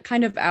one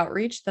kind of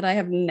outreach that I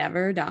have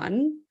never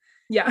done.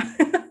 Yeah.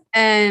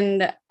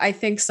 And I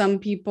think some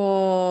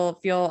people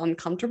feel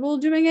uncomfortable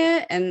doing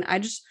it. And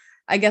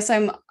I guess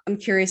I'm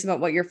curious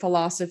about what your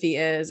philosophy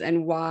is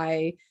and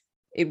why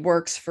it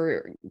works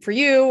for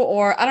you,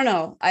 or I don't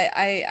know.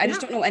 I just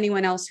don't know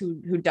anyone else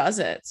who does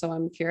it. So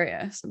I'm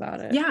curious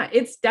about it. Yeah,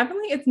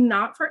 it's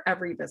not for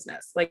every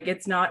business. Like,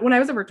 it's not, when I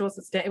was a virtual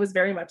assistant, it was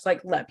very much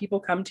like, let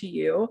people come to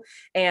you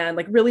and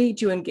like really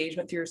do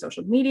engagement through your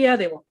social media.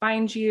 They will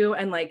find you.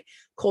 And like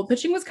cold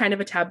pitching was kind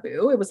of a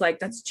taboo. It was like,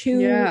 it's too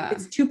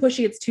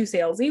pushy. It's too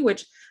salesy,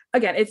 which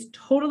again, it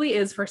totally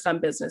is for some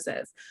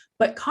businesses.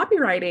 But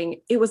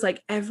copywriting, it was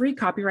like every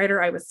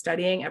copywriter I was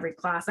studying, every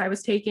class I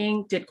was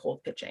taking did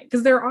cold pitching,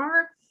 because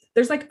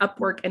there's like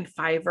Upwork and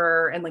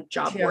Fiverr and like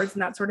job boards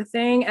and that sort of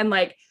thing. And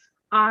like,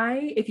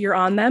 if you're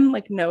on them,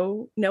 like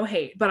no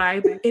hate,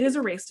 but it is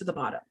a race to the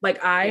bottom.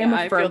 Like I am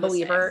a firm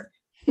believer.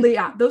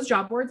 Yeah, those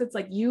job boards, it's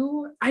like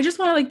I just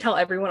want to like tell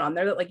everyone on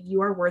there that like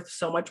you are worth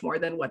so much more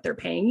than what they're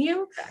paying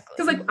you.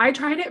 Because like I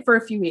tried it for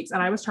a few weeks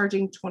and I was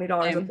charging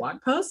 $20 a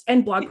blog post,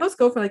 and blog posts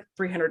go for like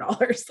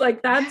 $300.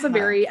 Like that's a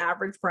very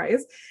average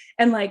price.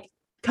 And like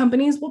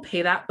companies will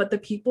pay that, but the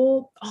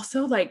people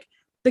also, like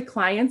the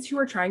clients who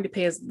are trying to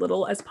pay as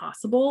little as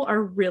possible,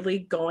 are really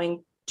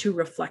going to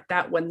reflect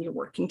that when you're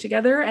working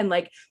together. And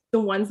like the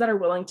ones that are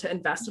willing to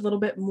invest a little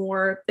bit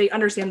more, they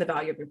understand the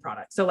value of your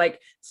product. So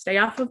like stay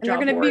off of job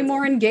boards. They're going to be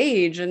more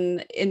engaged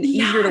and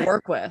easier to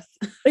work with.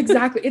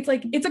 Exactly. It's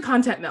like, it's a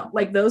content mill.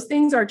 Like those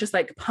things are just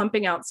like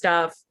pumping out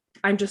stuff.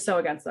 I'm just so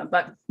against them.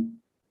 But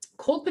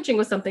cold pitching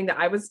was something that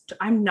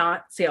I'm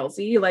not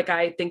salesy. Like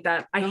I think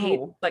that I hate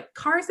like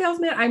car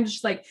salesmen. I'm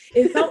just like,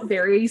 it felt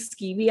very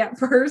skeevy at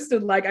first.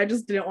 And like, I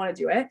just didn't want to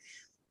do it.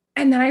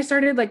 And then I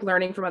started like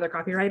learning from other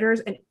copywriters,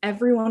 and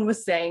everyone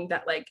was saying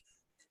that like,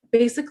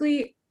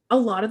 basically a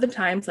lot of the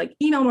times, like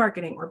email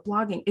marketing or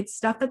blogging, it's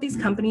stuff that these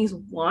companies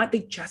want, they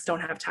just don't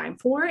have time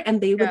for.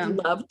 And they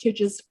would love to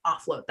just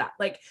offload that.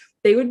 Like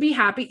they would be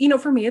happy.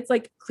 For me, it's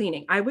like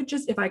cleaning.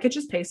 If I could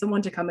just pay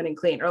someone to come in and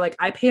clean, or like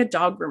I pay a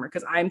dog groomer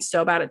because I'm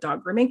so bad at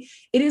dog grooming.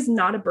 It is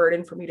not a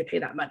burden for me to pay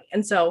that money.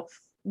 And so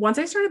once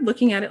I started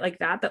looking at it like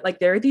that like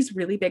there are these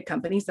really big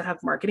companies that have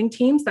marketing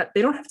teams that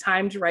they don't have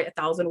time to write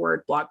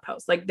 1,000-word blog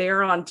posts. Like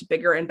they're on to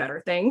bigger and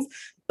better things,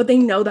 but they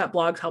know that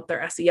blogs help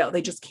their SEO.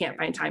 They just can't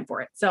find time for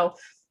it. So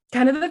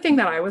kind of the thing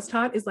that I was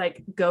taught is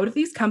like, go to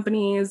these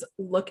companies,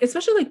 look,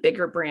 especially like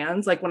bigger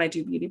brands. Like when I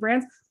do beauty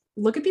brands,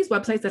 look at these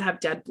websites that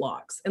have dead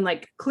blogs, and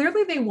like,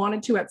 clearly they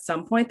wanted to at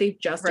some point, they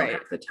just don't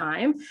have the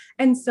time.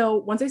 And so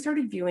once I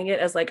started viewing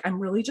it as like, I'm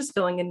really just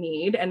filling a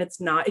need, and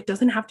it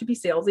doesn't have to be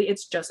salesy.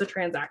 It's just a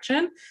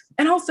transaction.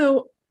 And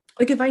also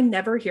like if I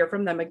never hear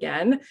from them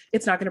again,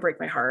 it's not going to break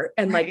my heart.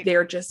 And like,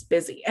 they're just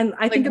busy. And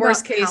I think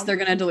worst case, they're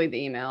going to delete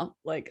the email.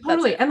 Like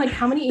totally. And like,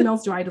 how many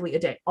emails do I delete a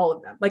day? All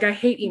of them. Like I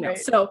hate emails. Right.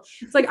 So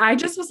it's like, I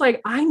just was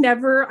like, I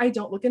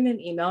don't look in an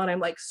email and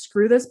I'm like,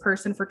 screw this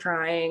person for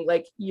trying.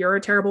 Like you're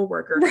a terrible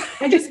worker. Right.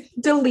 I just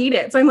delete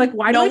it. So I'm like,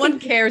 why no one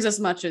cares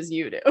as much as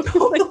you do?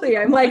 Totally.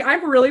 I'm like,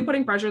 I'm really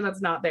putting pressure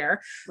that's not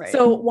there. Right.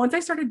 So once I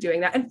started doing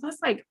that, and plus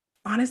like,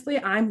 honestly,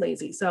 I'm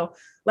lazy. So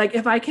like,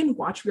 if I can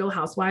watch Real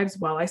Housewives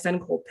while I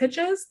send cold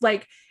pitches,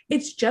 like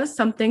it's just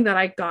something that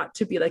I got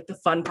to be like the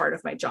fun part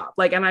of my job.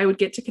 Like, and I would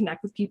get to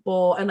connect with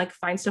people and like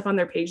find stuff on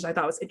their page that I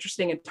thought was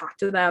interesting and talk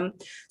to them.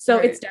 So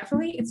right.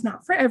 It's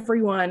not for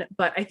everyone,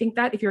 but I think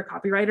that if you're a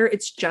copywriter,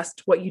 it's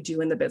just what you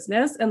do in the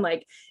business. And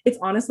like, it's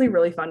honestly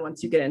really fun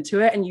once you get into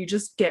it and you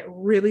just get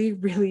really,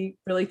 really,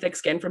 really thick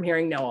skin from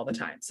hearing no all the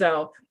time.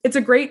 So it's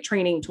a great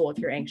training tool if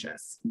you're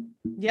anxious.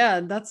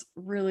 Yeah, that's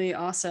really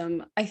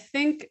awesome. I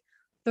think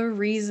the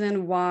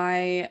reason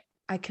why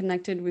I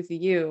connected with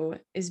you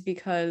is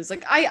because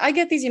like I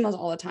get these emails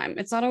all the time.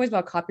 It's not always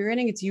about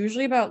copywriting. It's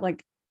usually about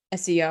like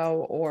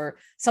SEO or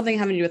something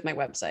having to do with my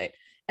website.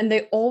 And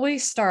they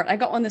always start, I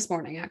got one this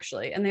morning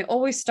actually, and they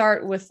always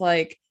start with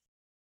like,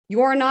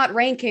 you're not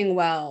ranking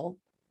well.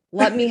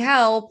 Let me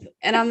help.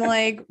 And I'm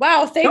like,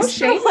 wow, thanks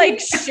for like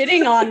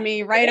shitting on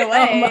me right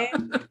away.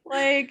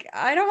 Like,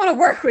 I don't want to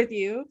work with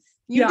you.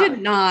 You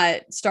did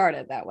not start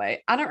it that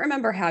way. I don't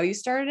remember how you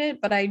started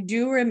it, but I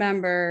do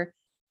remember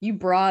you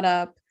brought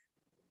up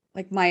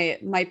like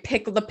my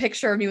pickle, the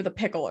picture of me with a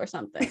pickle or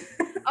something.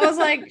 I was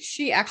like,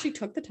 she actually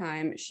took the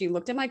time. She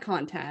looked at my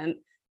content.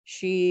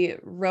 She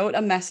wrote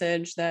a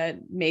message that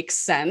makes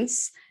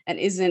sense and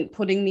isn't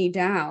putting me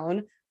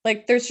down.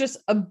 Like there's just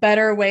a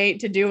better way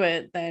to do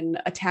it than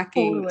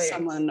attacking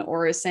someone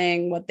or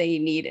saying what they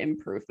need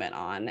improvement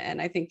on.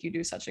 And I think you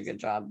do such a good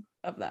job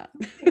of that.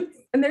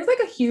 And there's like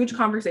a huge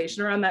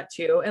conversation around that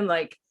too. And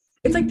like,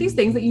 it's like these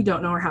things that you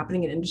don't know are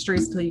happening in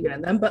industries until you get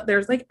in them, but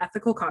there's like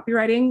ethical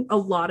copywriting, a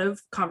lot of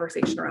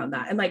conversation around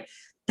that. And like,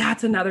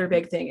 that's another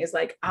big thing is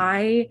like,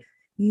 I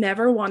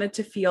never wanted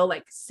to feel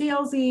like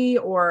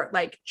salesy or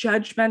like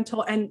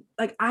judgmental. And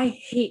like, I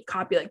hate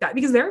copy like that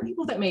because there are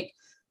people that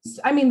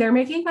they're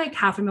making like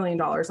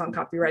 $500,000 on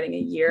copywriting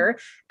a year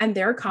and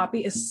their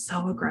copy is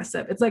so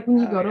aggressive. It's like when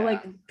you go to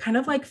like kind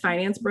of like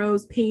finance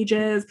bros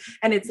pages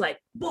and it's like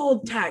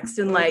bold text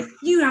and like,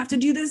 you have to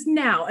do this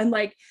now. And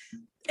like,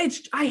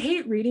 I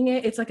hate reading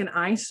it. It's like an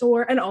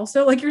eyesore. And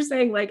also like you're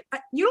saying, like,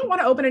 you don't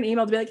want to open an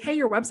email to be like, hey,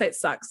 your website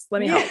sucks.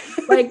 Let me help.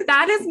 Like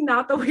that is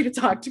not the way to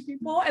talk to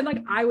people. And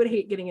like, I would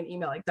hate getting an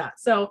email like that.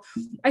 So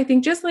I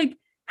think just like,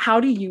 how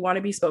do you want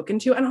to be spoken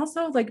to? And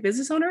also like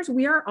business owners,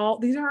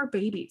 these are our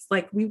babies.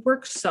 Like we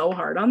work so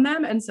hard on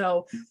them. And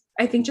so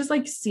I think just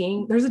like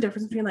there's a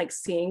difference between like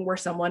seeing where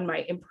someone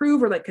might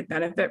improve or like could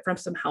benefit from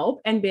some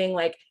help and being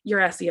like, your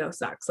SEO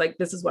sucks. Like,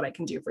 this is what I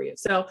can do for you.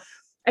 So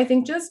I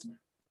think just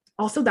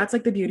also that's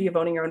like the beauty of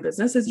owning your own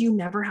business is you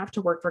never have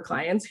to work for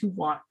clients who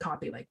want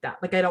copy like that.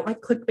 Like I don't like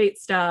clickbait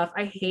stuff.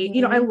 I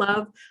hate, I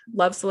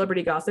love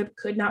celebrity gossip.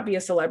 Could not be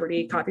a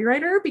celebrity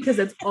copywriter because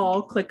it's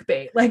all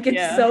clickbait. Like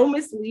it's so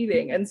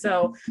misleading. And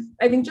so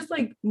I think just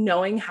like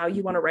knowing how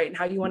you want to write and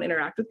how you want to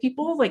interact with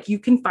people, like you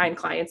can find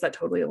clients that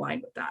totally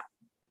align with that.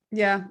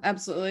 Yeah,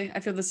 absolutely.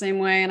 I feel the same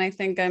way. And I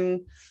think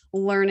I'm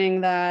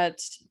learning that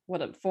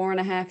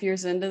 4.5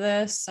 years into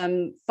this,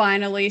 I'm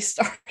finally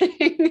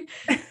starting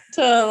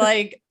to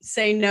like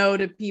say no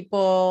to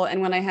people.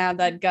 And when I have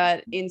that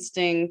gut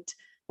instinct,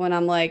 when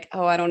I'm like,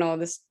 oh, I don't know,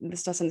 this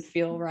doesn't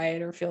feel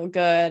right or feel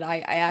good, I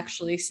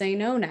actually say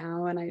no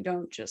now and I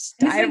don't just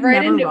dive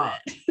right into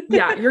it.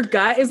 Yeah, your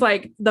gut is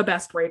like the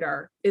best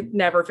radar. It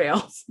never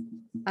fails.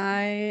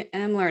 I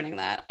am learning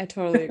that. I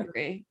totally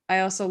agree.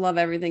 I also love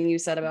everything you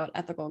said about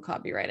ethical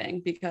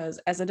copywriting because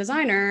as a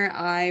designer,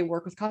 I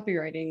work with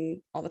copywriting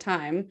all the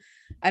time.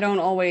 I don't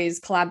always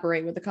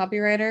collaborate with the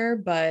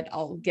copywriter, but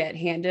I'll get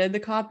handed the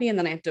copy and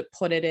then I have to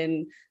put it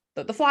in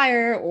the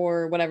flyer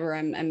or whatever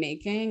I'm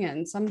making.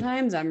 And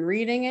sometimes I'm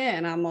reading it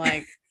and I'm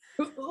like,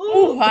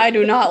 oh, I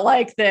do not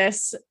like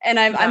this. And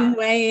I'm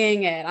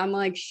weighing it. I'm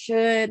like,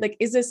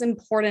 is this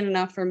important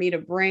enough for me to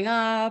bring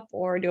up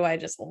or do I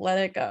just let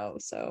it go?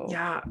 So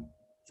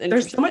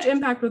there's so much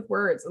impact with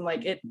words and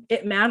like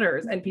it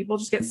matters and people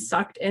just get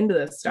sucked into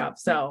this stuff.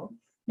 So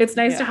it's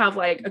nice to have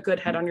like a good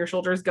head on your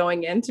shoulders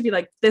going in to be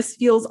like, this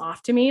feels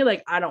off to me.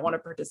 Like, I don't want to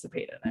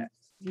participate in it.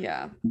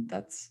 Yeah,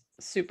 that's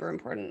super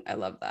important. I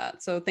love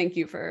that. So thank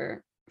you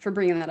for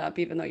bringing that up,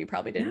 even though you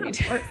probably didn't need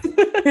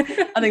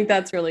to. I think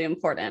that's really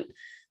important.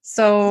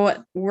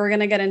 So we're going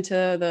to get into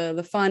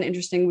the fun,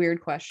 interesting, weird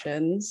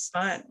questions.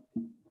 Fun.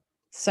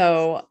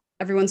 So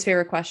everyone's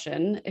favorite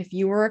question. If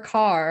you were a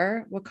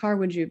car, what car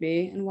would you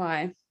be and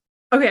why?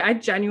 Okay. I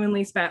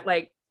genuinely spent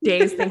like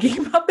days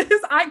thinking about this.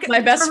 My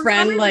best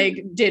friend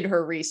like did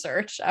her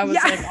research. I was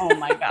like, oh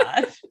my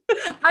God.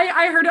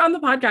 I heard it on the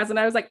podcast and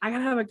I was like, I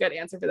gotta have a good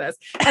answer for this.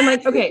 And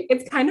like, okay,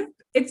 it's kind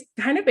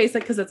of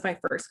basic because it's my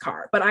first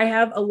car, but I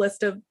have a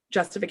list of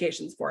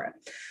justifications for it.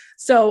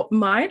 So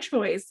my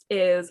choice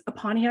is a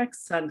Pontiac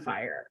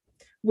Sunfire.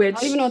 which I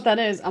don't even know what that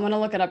is. I'm going to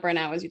look it up right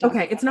now as you talk.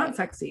 okay, it's not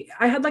sexy.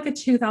 I had like a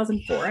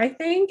 2004, I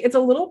think. It's a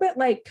little bit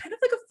like kind of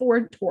like a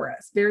Ford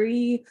Taurus,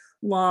 very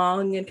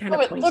long and kind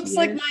of it looks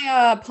like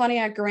my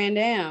Pontiac Grand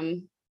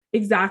Am.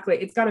 Exactly.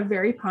 It's got a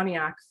very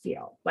Pontiac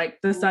feel. Like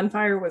the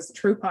Sunfire was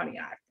true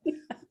Pontiac.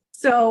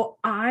 So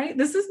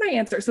this is my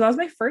answer. So that was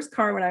my first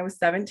car when I was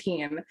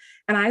 17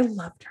 and I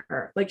loved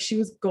her. Like she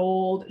was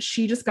gold.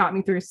 She just got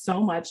me through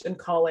so much in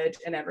college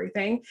and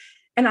everything.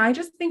 And I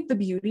just think the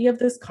beauty of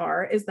this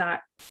car is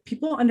that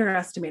people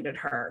underestimated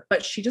her,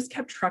 but she just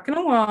kept trucking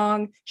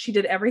along. She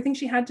did everything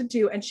she had to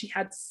do and she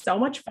had so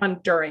much fun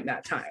during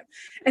that time.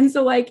 And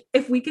so like,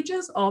 if we could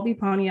just all be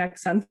Pontiac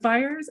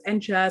Sunfires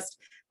and just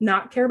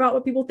not care about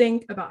what people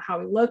think about how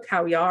we look,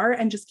 how we are,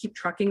 and just keep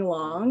trucking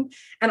along.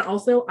 And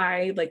also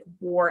I like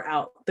wore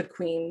out the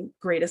Queen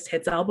Greatest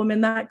Hits album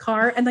in that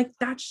car. And like,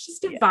 that's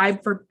just a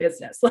vibe for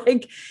business.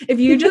 Like if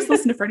you just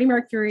listen to Freddie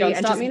Mercury Don't and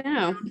stop just me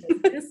now.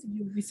 business,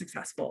 you'll be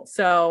successful.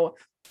 So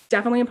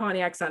definitely a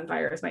Pontiac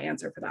Sunfire is my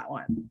answer for that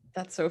one.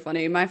 That's so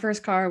funny. My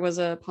first car was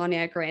a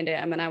Pontiac Grand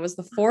Am and I was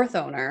the fourth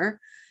owner.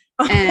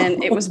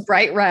 And it was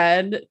bright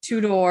red,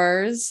 2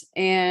 doors,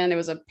 and it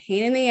was a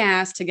pain in the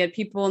ass to get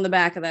people in the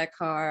back of that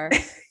car.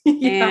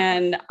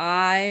 And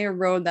I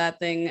rode that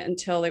thing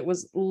until it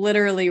was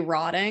literally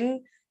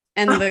rotting.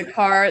 And the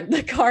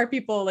car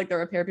people, like the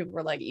repair people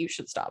were like, you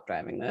should stop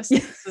driving this.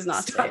 This is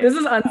not safe. This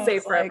is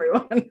unsafe for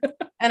everyone.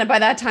 And by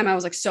that time I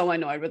was like so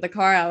annoyed with the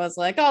car. I was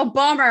like, oh,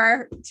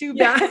 bummer. Too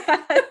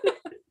bad.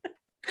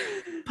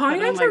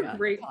 Pontiacs are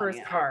great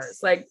first cars.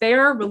 Like they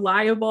are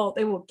reliable.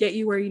 They will get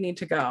you where you need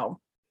to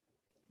go.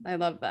 I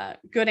love that.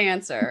 Good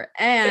answer.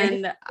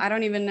 And I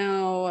don't even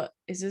know,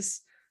 is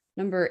this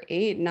number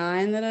 8,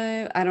 9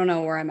 that I don't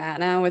know where I'm at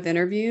now with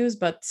interviews,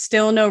 but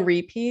still no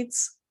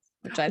repeats,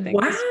 which I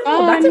think is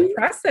fun. That's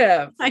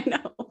impressive. I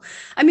know.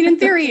 I mean, in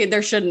theory,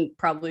 there shouldn't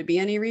probably be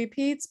any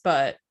repeats,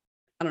 but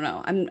I don't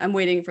know. I'm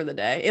waiting for the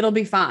day. It'll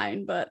be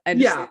fine, but I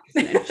just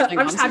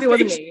I'm just happy it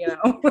wasn't me, you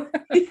know.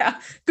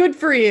 Yeah. Good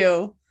for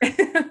you.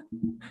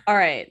 All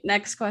right.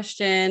 Next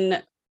question.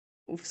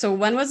 So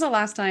when was the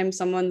last time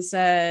someone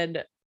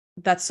said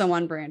that's so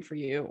on brand for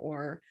you?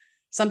 Or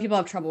some people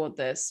have trouble with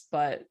this,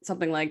 but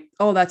something like,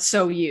 oh, that's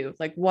so you.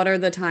 Like, what are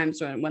the times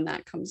when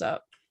that comes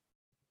up?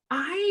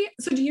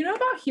 So do you know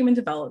about human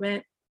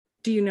development?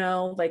 Do you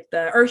know like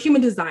or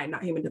human design,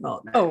 not human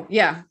development? Oh,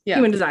 yeah.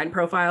 Human design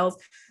profiles.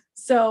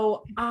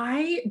 So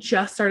I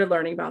just started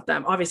learning about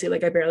them. Obviously,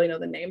 like I barely know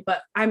the name,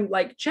 but I'm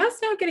like just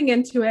now getting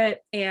into it.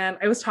 And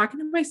I was talking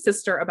to my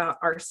sister about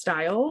our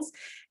styles,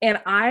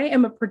 and I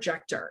am a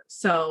projector.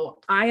 So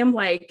I am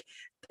like,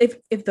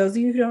 if those of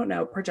you who don't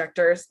know,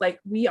 projectors, like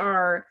we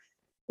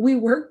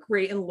work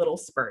great in little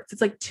spurts.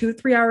 It's like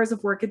 2-3 hours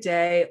of work a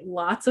day,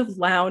 lots of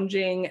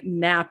lounging,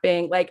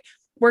 napping. Like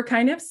we're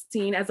kind of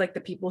seen as like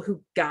the people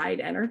who guide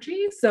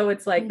energy. So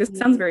it's like, this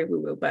sounds very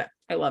woo-woo, but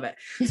I love it.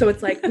 So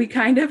it's like, we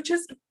kind of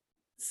just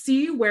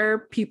see where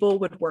people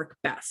would work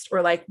best,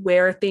 or like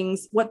what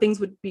things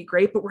would be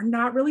great, but we're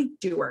not really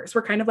doers.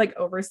 We're kind of like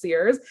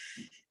overseers.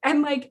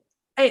 And like,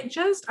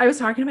 I was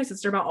talking to my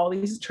sister about all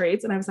these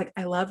traits, and I was like,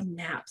 I love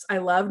naps. I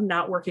love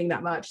not working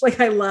that much. Like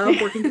I love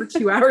working for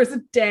 2 hours a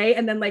day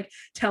and then like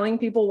telling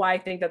people why I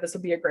think that this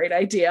would be a great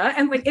idea.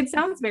 And like, it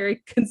sounds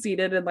very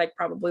conceited and like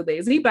probably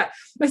lazy, but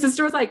my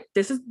sister was like,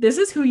 this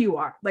is who you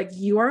are. Like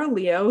you are a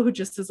Leo who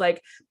just is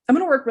like, I'm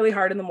going to work really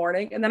hard in the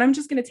morning and then I'm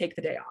just going to take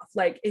the day off.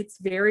 Like it's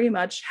very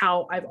much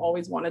how I've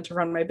always wanted to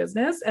run my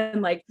business.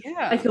 And like,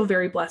 I feel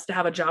very blessed to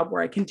have a job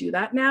where I can do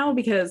that now,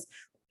 because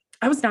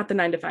I was not the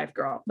 9-to-5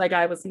 girl. Like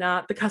I was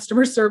not the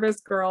customer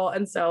service girl.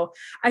 And so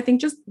I think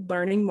just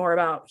learning more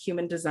about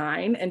human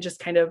design and just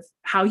kind of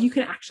how you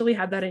can actually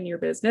have that in your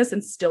business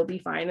and still be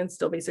fine and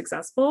still be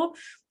successful.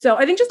 So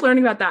I think just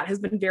learning about that has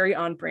been very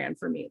on brand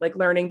for me. Like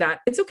learning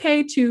that it's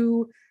okay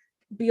to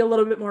be a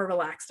little bit more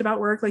relaxed about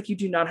work. Like you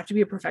do not have to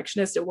be a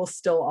perfectionist. It will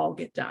still all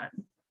get done.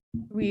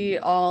 We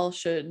all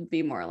should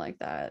be more like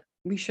that.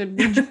 We should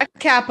reject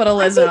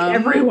capitalism.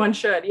 Everyone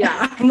should.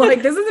 Yeah. I'm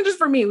like, this isn't just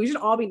for me. We should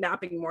all be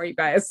napping more, you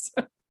guys.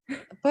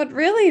 But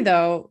really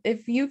though,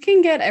 if you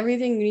can get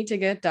everything you need to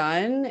get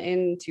done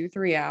in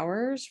 2-3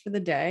 hours for the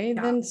day,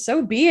 then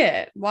so be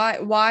it.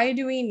 Why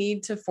do we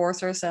need to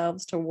force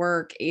ourselves to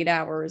work 8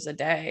 hours a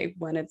day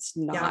when it's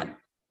not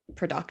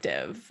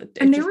productive?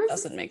 It just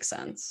doesn't make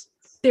sense.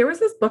 There was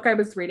this book I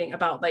was reading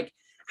about like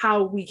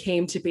how we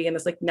came to be in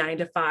this like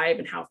 9-to-5,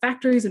 and how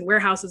factories and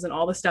warehouses and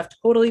all this stuff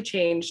totally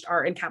changed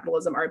in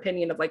capitalism, our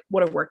opinion of like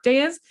what a workday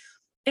is.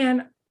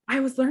 And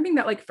I was learning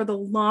that like for the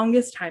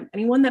longest time,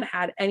 anyone that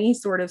had any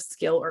sort of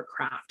skill or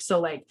craft, so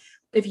like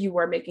if you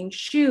were making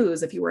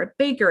shoes, if you were a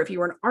baker, if you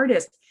were an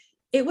artist,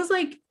 it was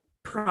like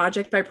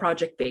project by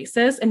project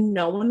basis, and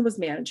no one was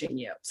managing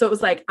you. So it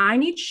was like, I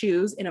need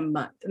shoes in a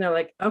month, and they're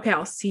like, okay,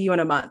 I'll see you in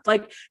a month.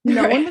 Like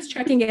no one was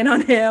checking in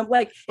on him.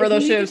 Like for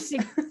those shoes.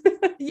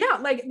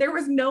 Like there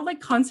was no like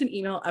constant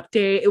email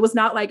update. It was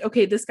not like,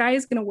 okay, this guy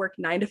is going to work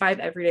 9-to-5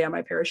 every day on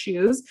my pair of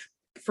shoes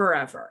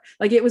forever.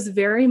 Like it was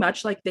very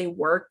much like they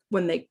worked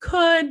when they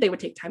could, they would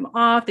take time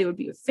off, they would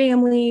be with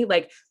family.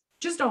 Like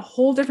just a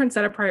whole different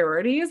set of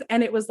priorities.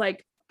 And it was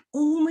like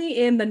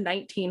only in the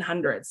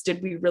 1900s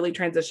did we really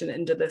transition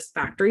into this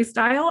factory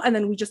style. And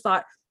then we just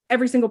thought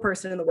every single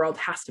person in the world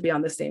has to be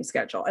on the same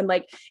schedule. And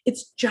like,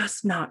 it's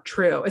just not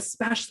true,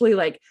 especially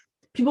like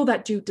people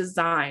that do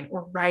design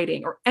or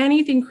writing or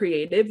anything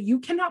creative. You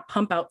cannot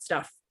pump out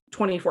stuff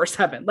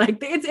 24/7.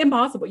 Like it's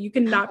impossible. You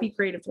cannot be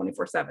creative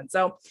 24/7.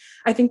 So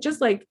I think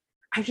just like,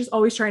 I just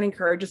always try and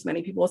encourage as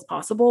many people as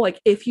possible. Like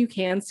if you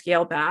can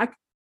scale back,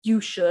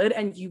 you should,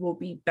 and you will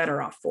be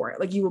better off for it.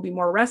 Like you will be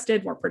more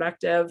rested, more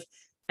productive,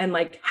 and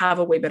like have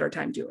a way better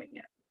time doing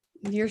it.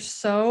 You're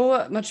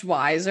so much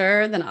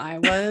wiser than I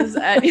was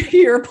at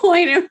your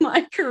point in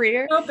my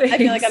career. Oh, I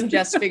feel like I'm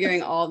just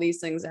figuring all these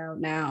things out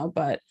now,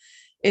 but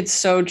it's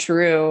so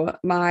true.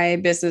 My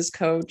business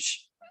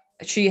coach,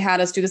 she had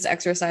us do this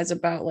exercise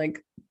about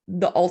like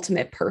the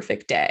ultimate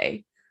perfect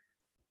day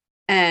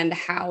and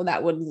how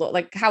that would look,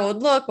 like how it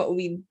would look, what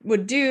we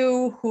would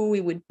do, who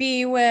we would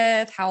be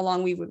with, how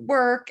long we would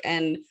work.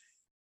 And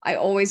I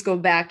always go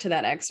back to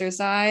that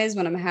exercise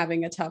when I'm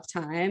having a tough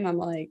time. I'm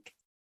like,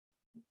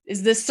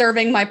 is this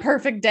serving my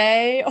perfect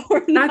day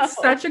or not? That's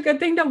such a good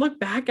thing to look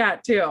back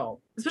at too,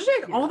 especially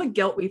like all the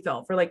guilt we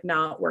felt for like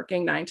not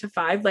working 9 to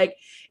 5. Like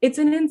it's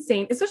an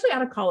insane, especially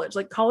out of college.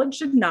 Like college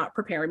should not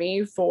prepare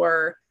me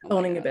for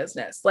owning a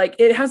business. Like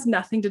it has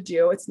nothing to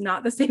do. It's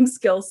not the same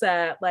skill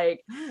set.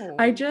 Like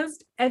I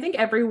think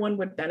everyone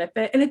would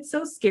benefit. And it's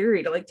so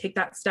scary to like take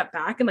that step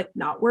back and like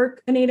not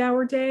work an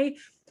 8-hour day.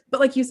 But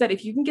like you said,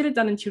 if you can get it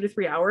done in 2 to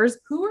 3 hours,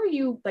 who are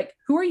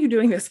you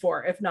doing this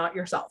for if not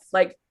yourself?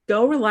 Like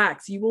go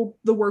relax.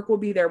 The work will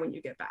be there when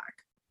you get back.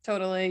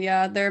 Totally.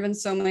 Yeah. There have been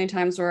so many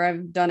times where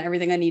I've done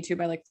everything I need to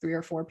by like 3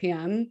 or 4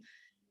 p.m.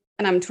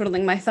 and I'm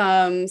twiddling my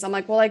thumbs. I'm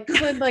like, well, I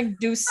could like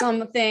do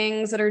some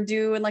things that are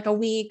due in like a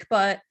week,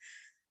 but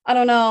I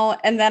don't know.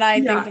 And then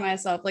I think to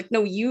myself, like,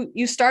 no,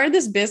 you started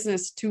this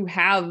business to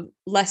have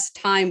less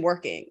time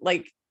working.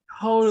 Like,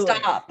 totally.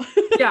 Stop.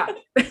 Yeah.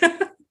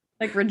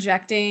 Like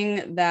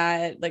rejecting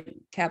that like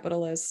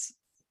capitalist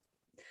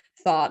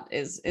thought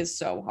is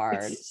so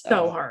hard. It's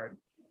so hard.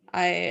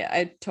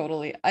 I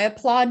totally, I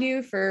applaud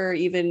you for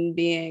even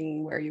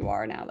being where you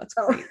are now. That's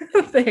great.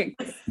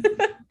 Thanks.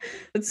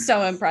 It's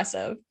so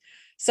impressive.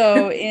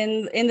 So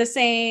in the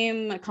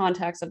same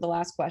context of the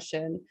last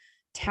question,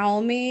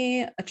 tell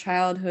me a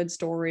childhood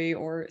story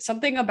or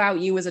something about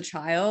you as a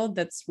child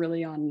that's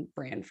really on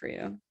brand for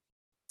you.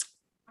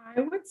 I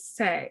would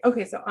say,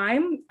 okay, so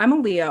I'm a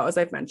Leo, as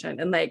I've mentioned,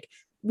 and like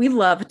we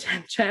love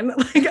attention.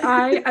 Like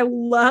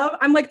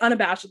I'm like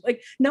unabashed.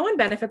 Like no one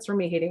benefits from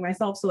me hating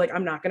myself. So like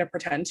I'm not gonna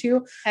pretend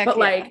to,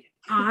 like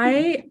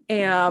I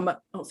am,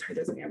 oh sorry,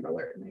 there's an Amber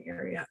Alert in the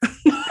area.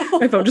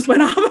 My phone just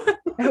went off.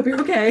 I hope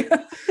you're okay.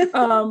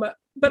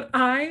 But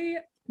I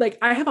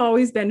have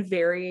always been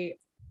very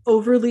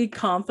overly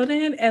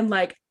confident and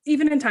like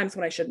even in times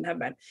when I shouldn't have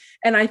been.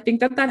 And I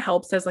think that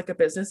helps as like a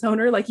business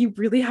owner. Like you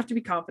really have to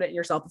be confident in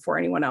yourself before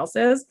anyone else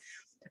is.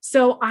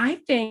 So I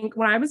think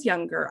when I was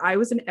younger, I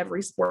was in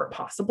every sport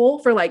possible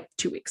for like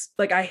 2 weeks.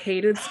 Like I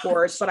hated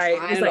sports, but I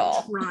was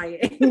like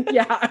trying.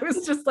 Yeah. I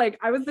was just like,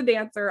 I was the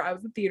dancer. I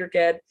was the theater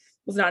kid,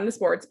 was not into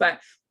sports, but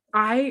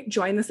I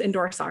joined this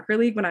indoor soccer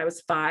league when I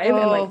was 5. Oh,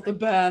 and like the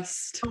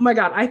best. Oh my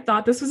God. I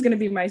thought this was going to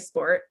be my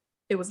sport.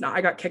 It was not.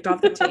 I got kicked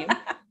off the team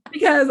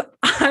because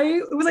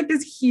it was like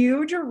this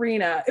huge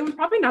arena. It was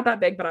probably not that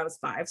big, but I was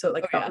 5. So it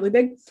like felt really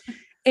big.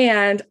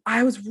 And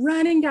I was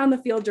running down the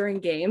field during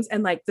games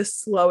and like the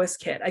slowest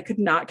kid, I could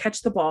not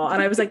catch the ball.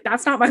 And I was like,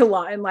 that's not my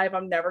lot in life.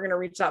 I'm never going to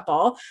reach that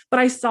ball.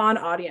 But I saw an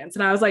audience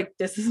and I was like,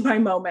 this is my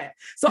moment.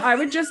 So I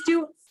would just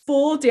do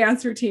full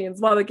dance routines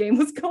while the game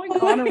was going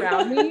on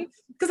around me.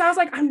 Because I was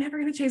like, I'm never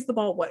going to chase the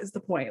ball. What is the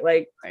point?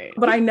 Like,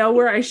 but I know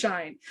where I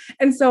shine.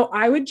 And so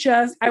I would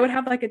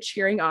have like a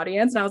cheering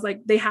audience. And I was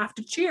like, they have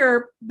to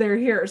cheer. They're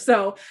here.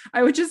 So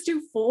I would just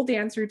do full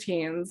dance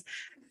routines.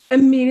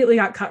 Immediately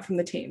got cut from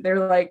the team.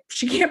 They're like,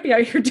 she can't be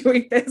out here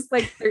doing this.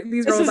 Like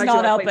these girls is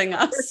not helping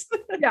us.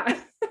 Yeah.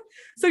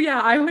 So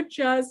yeah, I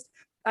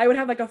would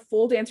have like a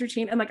full dance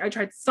routine and like I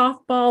tried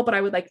softball, but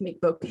I would like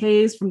make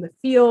bouquets from the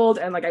field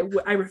and like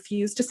I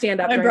refused to stand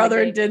up. My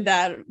brother did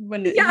that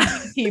when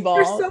T-ball.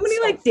 There's so many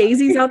like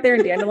daisies out there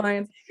and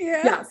dandelions.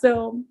 Yeah.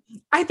 So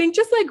I think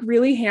just like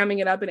really hamming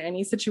it up in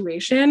any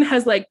situation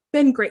has like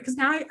been great because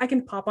now I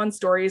can pop on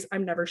stories.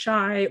 I'm never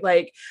shy.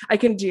 Like I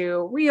can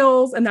do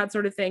reels and that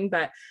sort of thing.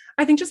 But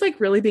I think just like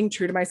really being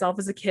true to myself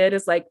as a kid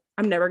is like,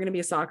 I'm never going to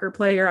be a soccer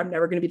player. I'm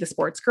never going to be the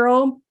sports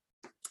girl.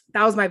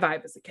 That was my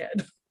vibe as a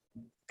kid.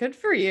 Good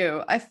for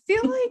you. I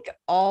feel like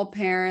all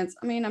parents,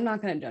 I mean, I'm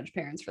not going to judge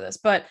parents for this,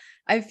 but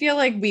I feel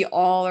like we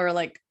all are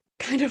like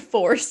kind of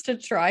forced to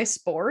try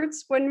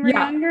sports when we're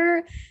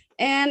younger.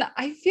 And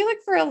I feel like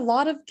for a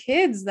lot of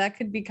kids that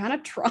could be kind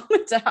of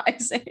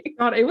traumatizing.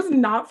 God, it was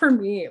not for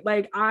me.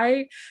 Like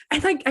I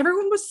like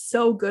everyone was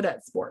so good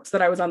at sports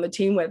that I was on the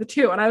team with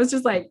too. And I was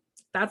just like,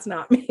 that's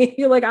not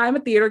me. Like I'm a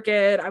theater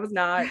kid. I was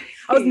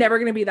never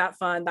going to be that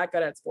fun, that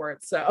good at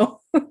sports. So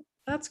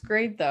that's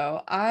great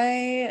though.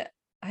 I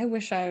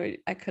wish I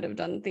could have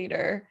done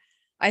theater.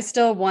 I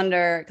still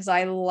wonder because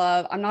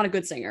I'm not a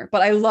good singer,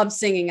 but I love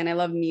singing and I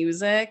love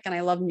music and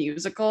I love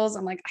musicals.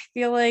 I'm like, I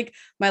feel like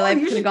my life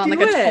could have gone like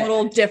a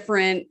total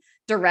different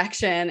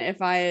direction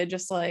if I had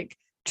just like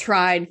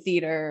tried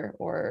theater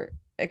or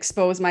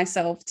expose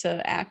myself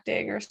to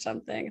acting or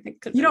something. I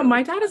think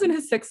my dad is in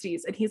his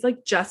 60s and he's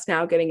like just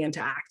now getting into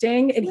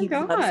acting and he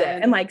loves it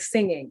and like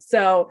singing.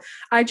 So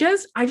I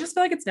just feel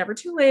like it's never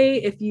too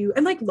late if you,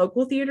 and like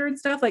local theater and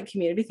stuff, like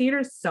community theater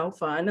is so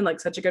fun and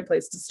like such a good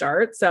place to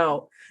start.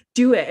 So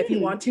do it. If you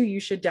want to, you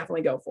should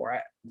definitely go for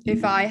it.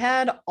 If I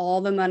had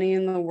all the money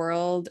in the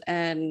world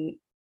and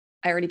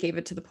I already gave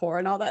it to the poor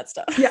and all that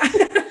stuff. Yeah.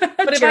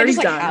 But if I just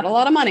like had a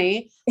lot of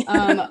money,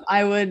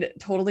 I would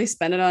totally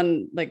spend it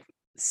on like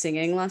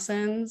singing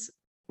lessons,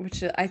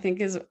 which I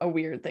think is a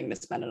weird thing to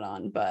spend it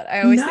on, but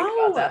I always think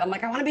about that. I'm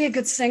like, I want to be a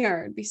good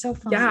singer. It'd be so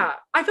fun. Yeah.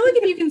 I feel like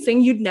if you can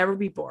sing, you'd never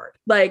be bored.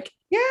 Like,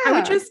 I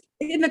would just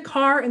in the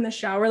car, in the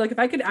shower, like if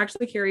I could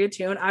actually carry a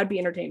tune, I'd be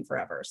entertained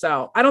forever.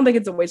 So I don't think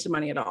it's a waste of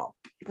money at all.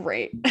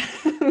 Great.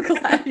 I'm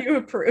glad you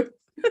approve.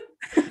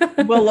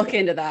 We'll look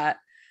into that.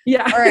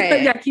 Yeah. All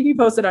right. Yeah. Keep me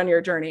posted on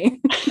your journey.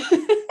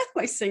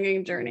 My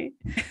singing journey.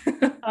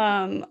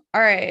 All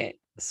right.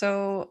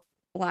 So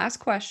last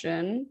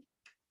question.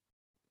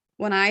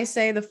 When I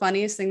say the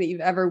funniest thing that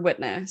you've ever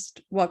witnessed,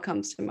 what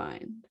comes to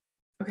mind?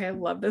 Okay, I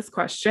love this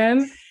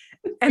question.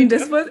 And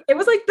it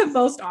was like the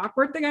most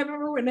awkward thing I've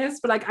ever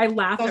witnessed, but like I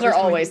laughed. Those are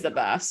always the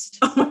best.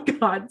 Oh my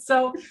God.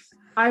 So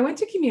I went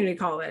to community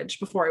college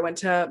before I went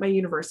to my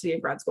university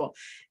and grad school.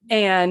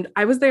 And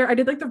I was there. I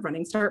did like the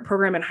Running Start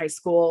program in high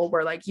school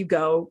where like you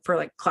go for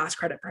like class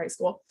credit for high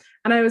school.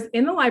 And I was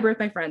in the library with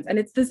my friends and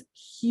it's this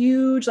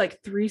huge,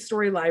 like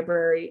 3-story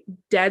library,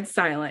 dead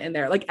silent in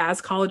there, like as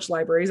college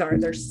libraries are.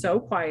 They're so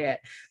quiet.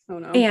 Oh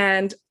no.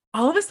 And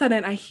all of a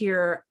sudden I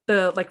hear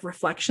the like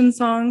Reflection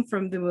song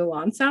from the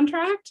Mulan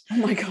soundtrack. Oh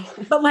my God.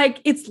 But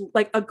like, it's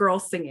like a girl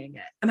singing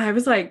it. And I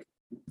was like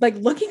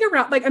looking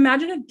around, like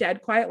imagine a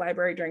dead quiet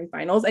library during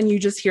finals and you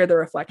just hear the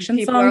Reflection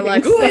People song. People are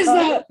like, who is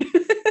that?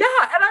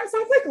 Yeah. And I was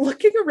like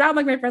looking around,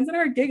 like my friends and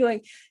I are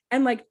giggling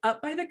and like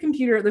up by the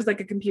computer, there's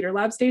like a computer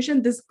lab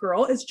station. This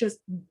girl is just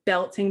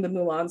belting the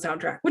Mulan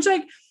soundtrack, which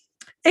like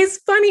is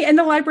funny. And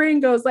the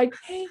librarian goes like,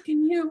 hey,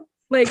 can you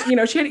like, you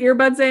know, she had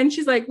earbuds in.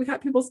 She's like, we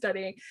got people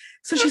studying.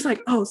 So she's like,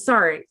 oh,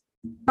 sorry.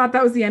 Thought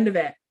that was the end of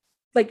it.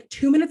 Like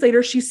 2 minutes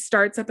later, she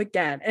starts up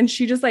again and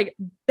she just like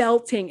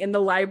belting in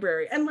the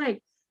library and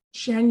like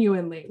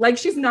genuinely, like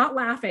she's not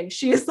laughing.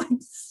 She is like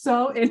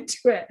so into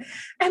it.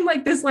 And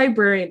like this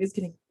librarian is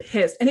getting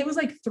pissed. And it was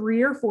like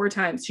 3 or 4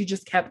 times she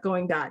just kept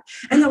going back.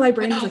 And the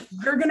librarian was like,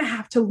 you're going to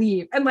have to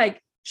leave. And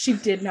like, she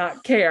did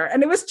not care.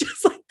 And it was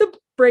just like the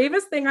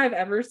bravest thing I've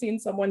ever seen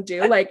someone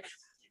do. Like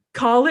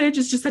college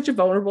is just such a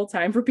vulnerable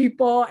time for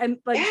people. And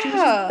like, she was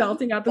just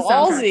belting out the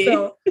soundtrack.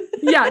 So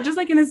yeah, just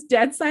like in this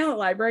dead silent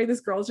library,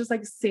 this girl's just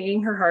like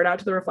singing her heart out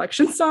to the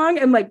Reflection song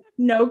and like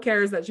no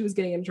cares that she was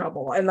getting in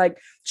trouble. And like,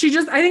 I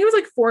think it was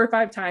like 4 or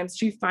 5 times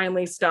she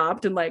finally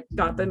stopped and like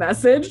got the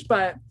message,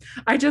 but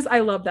I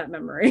love that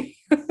memory.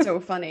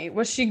 So funny.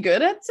 Was she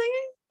good at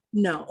singing?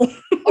 No.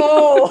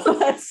 Oh,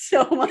 that's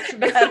so much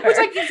better. It was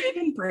like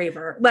even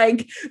braver.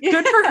 Like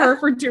good for her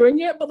for doing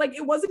it, but like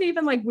it wasn't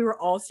even like we were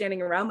all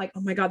standing around like,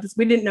 oh my God,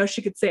 we didn't know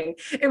she could sing.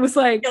 It was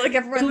like, yeah, like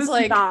everyone's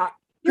like,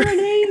 you're an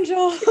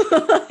angel.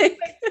 Like,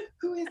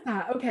 who is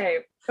that?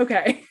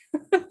 Okay.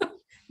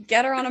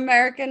 Get her on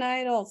American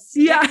Idol.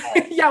 Yeah.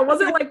 Yeah. It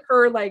wasn't like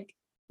her like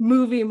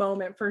movie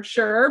moment for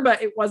sure,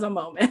 but it was a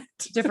moment.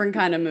 Different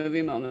kind of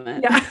movie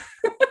moment. Yeah.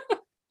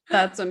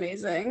 That's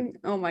amazing.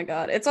 Oh my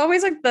God. It's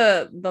always like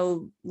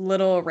the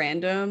little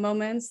random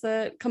moments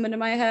that come into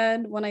my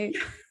head when I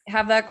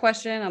have that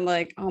question. I'm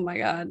like, oh my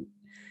God.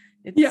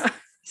 It's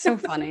so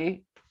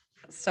funny.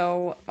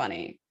 So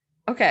funny.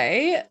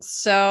 Okay.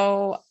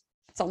 So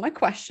that's all my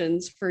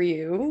questions for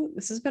you.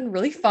 This has been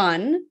really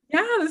fun.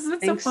 Yeah, this has been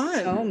Thanks so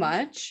fun. So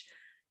much.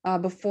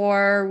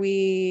 Before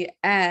we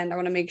end, I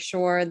want to make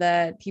sure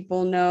that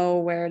people know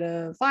where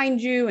to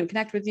find you and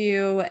connect with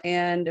you.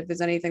 And if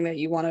there's anything that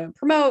you want to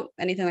promote,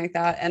 anything like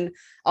that. And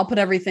I'll put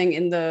everything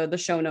in the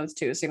show notes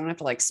too. So you don't have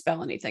to like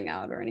spell anything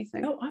out or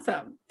anything. Oh,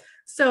 awesome.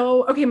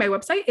 So, okay. My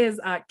website is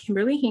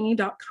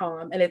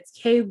KymberlyHeney.com and it's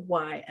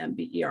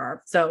Kymber.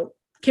 So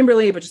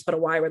Kymberly, but just put a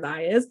Y where the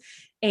I is.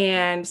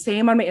 And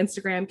same on my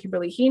Instagram,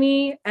 Kymberly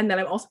Heney. And then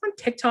I'm also on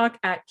TikTok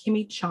at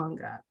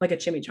Chimichanga, like a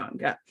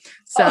chimichanga.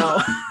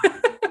 So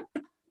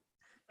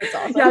that's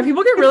awesome. Yeah,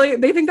 people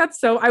they think that's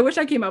so, I wish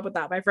I came up with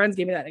that. My friends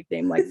gave me that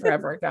nickname like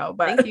forever ago,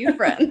 but thank you,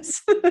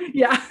 friends.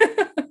 Yeah.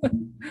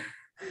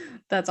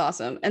 That's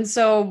awesome. And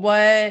so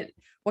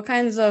what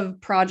kinds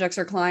of projects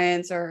or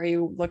clients are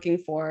you looking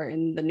for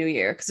in the new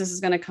year? Because this is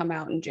going to come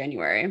out in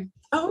January.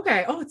 Oh,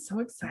 okay. Oh, it's so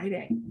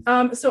exciting.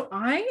 So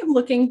I am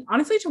looking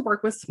honestly to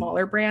work with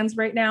smaller brands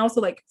right now.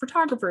 So like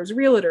photographers,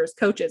 realtors,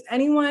 coaches,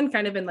 anyone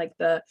kind of in like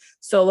the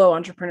solo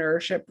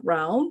entrepreneurship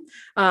realm.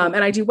 And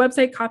I do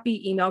website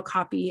copy, email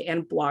copy,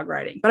 and blog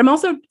writing. But I'm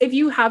also, if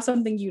you have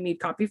something you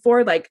need copy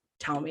for, like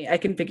tell me, I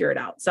can figure it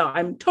out. So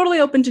I'm totally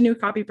open to new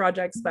copy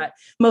projects, but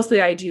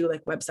mostly I do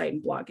like website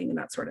and blogging and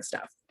that sort of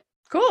stuff.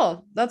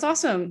 Cool. That's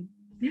awesome.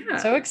 Yeah.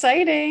 So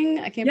exciting.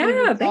 I can't believe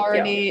it's thank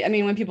already, you. I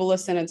mean, when people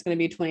listen, it's going to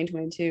be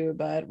 2022,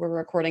 but we're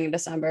recording in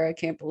December. I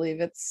can't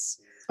believe it's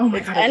God,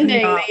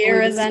 ending. The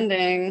year is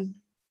ending.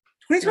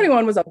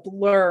 2021 was a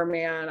blur,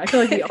 man. I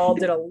feel like we all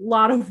did a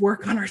lot of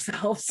work on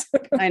ourselves.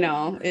 I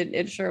know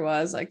it sure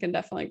was. I can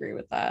definitely agree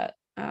with that.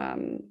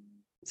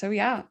 So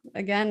yeah,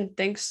 again,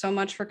 thanks so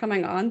much for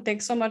coming on.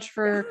 Thanks so much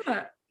for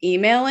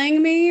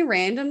emailing me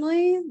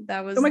randomly.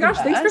 That was oh my gosh,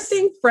 thanks for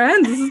staying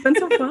friends. This has been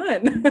so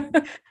fun.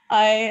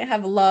 I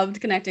have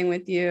loved connecting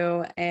with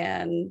you,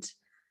 and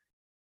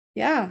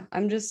yeah,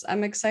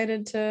 I'm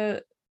excited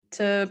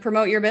to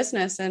promote your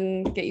business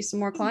and get you some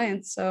more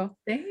clients. So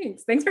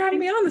thanks for having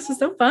me on. This was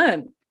so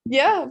fun.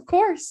 Yeah, of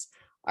course.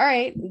 All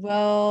right.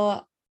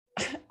 Well,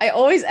 I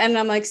always end,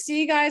 I'm like,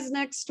 see you guys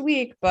next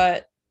week,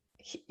 but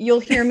you'll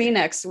hear me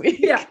next week.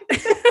 Yeah.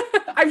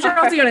 I'm sure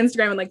I'll see you on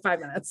Instagram in like 5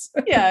 minutes.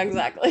 Yeah,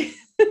 exactly.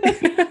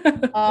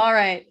 All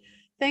right.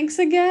 Thanks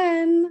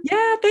again.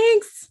 Yeah,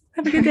 thanks.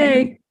 Have a good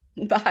day.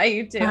 Bye,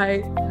 you too.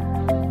 Bye.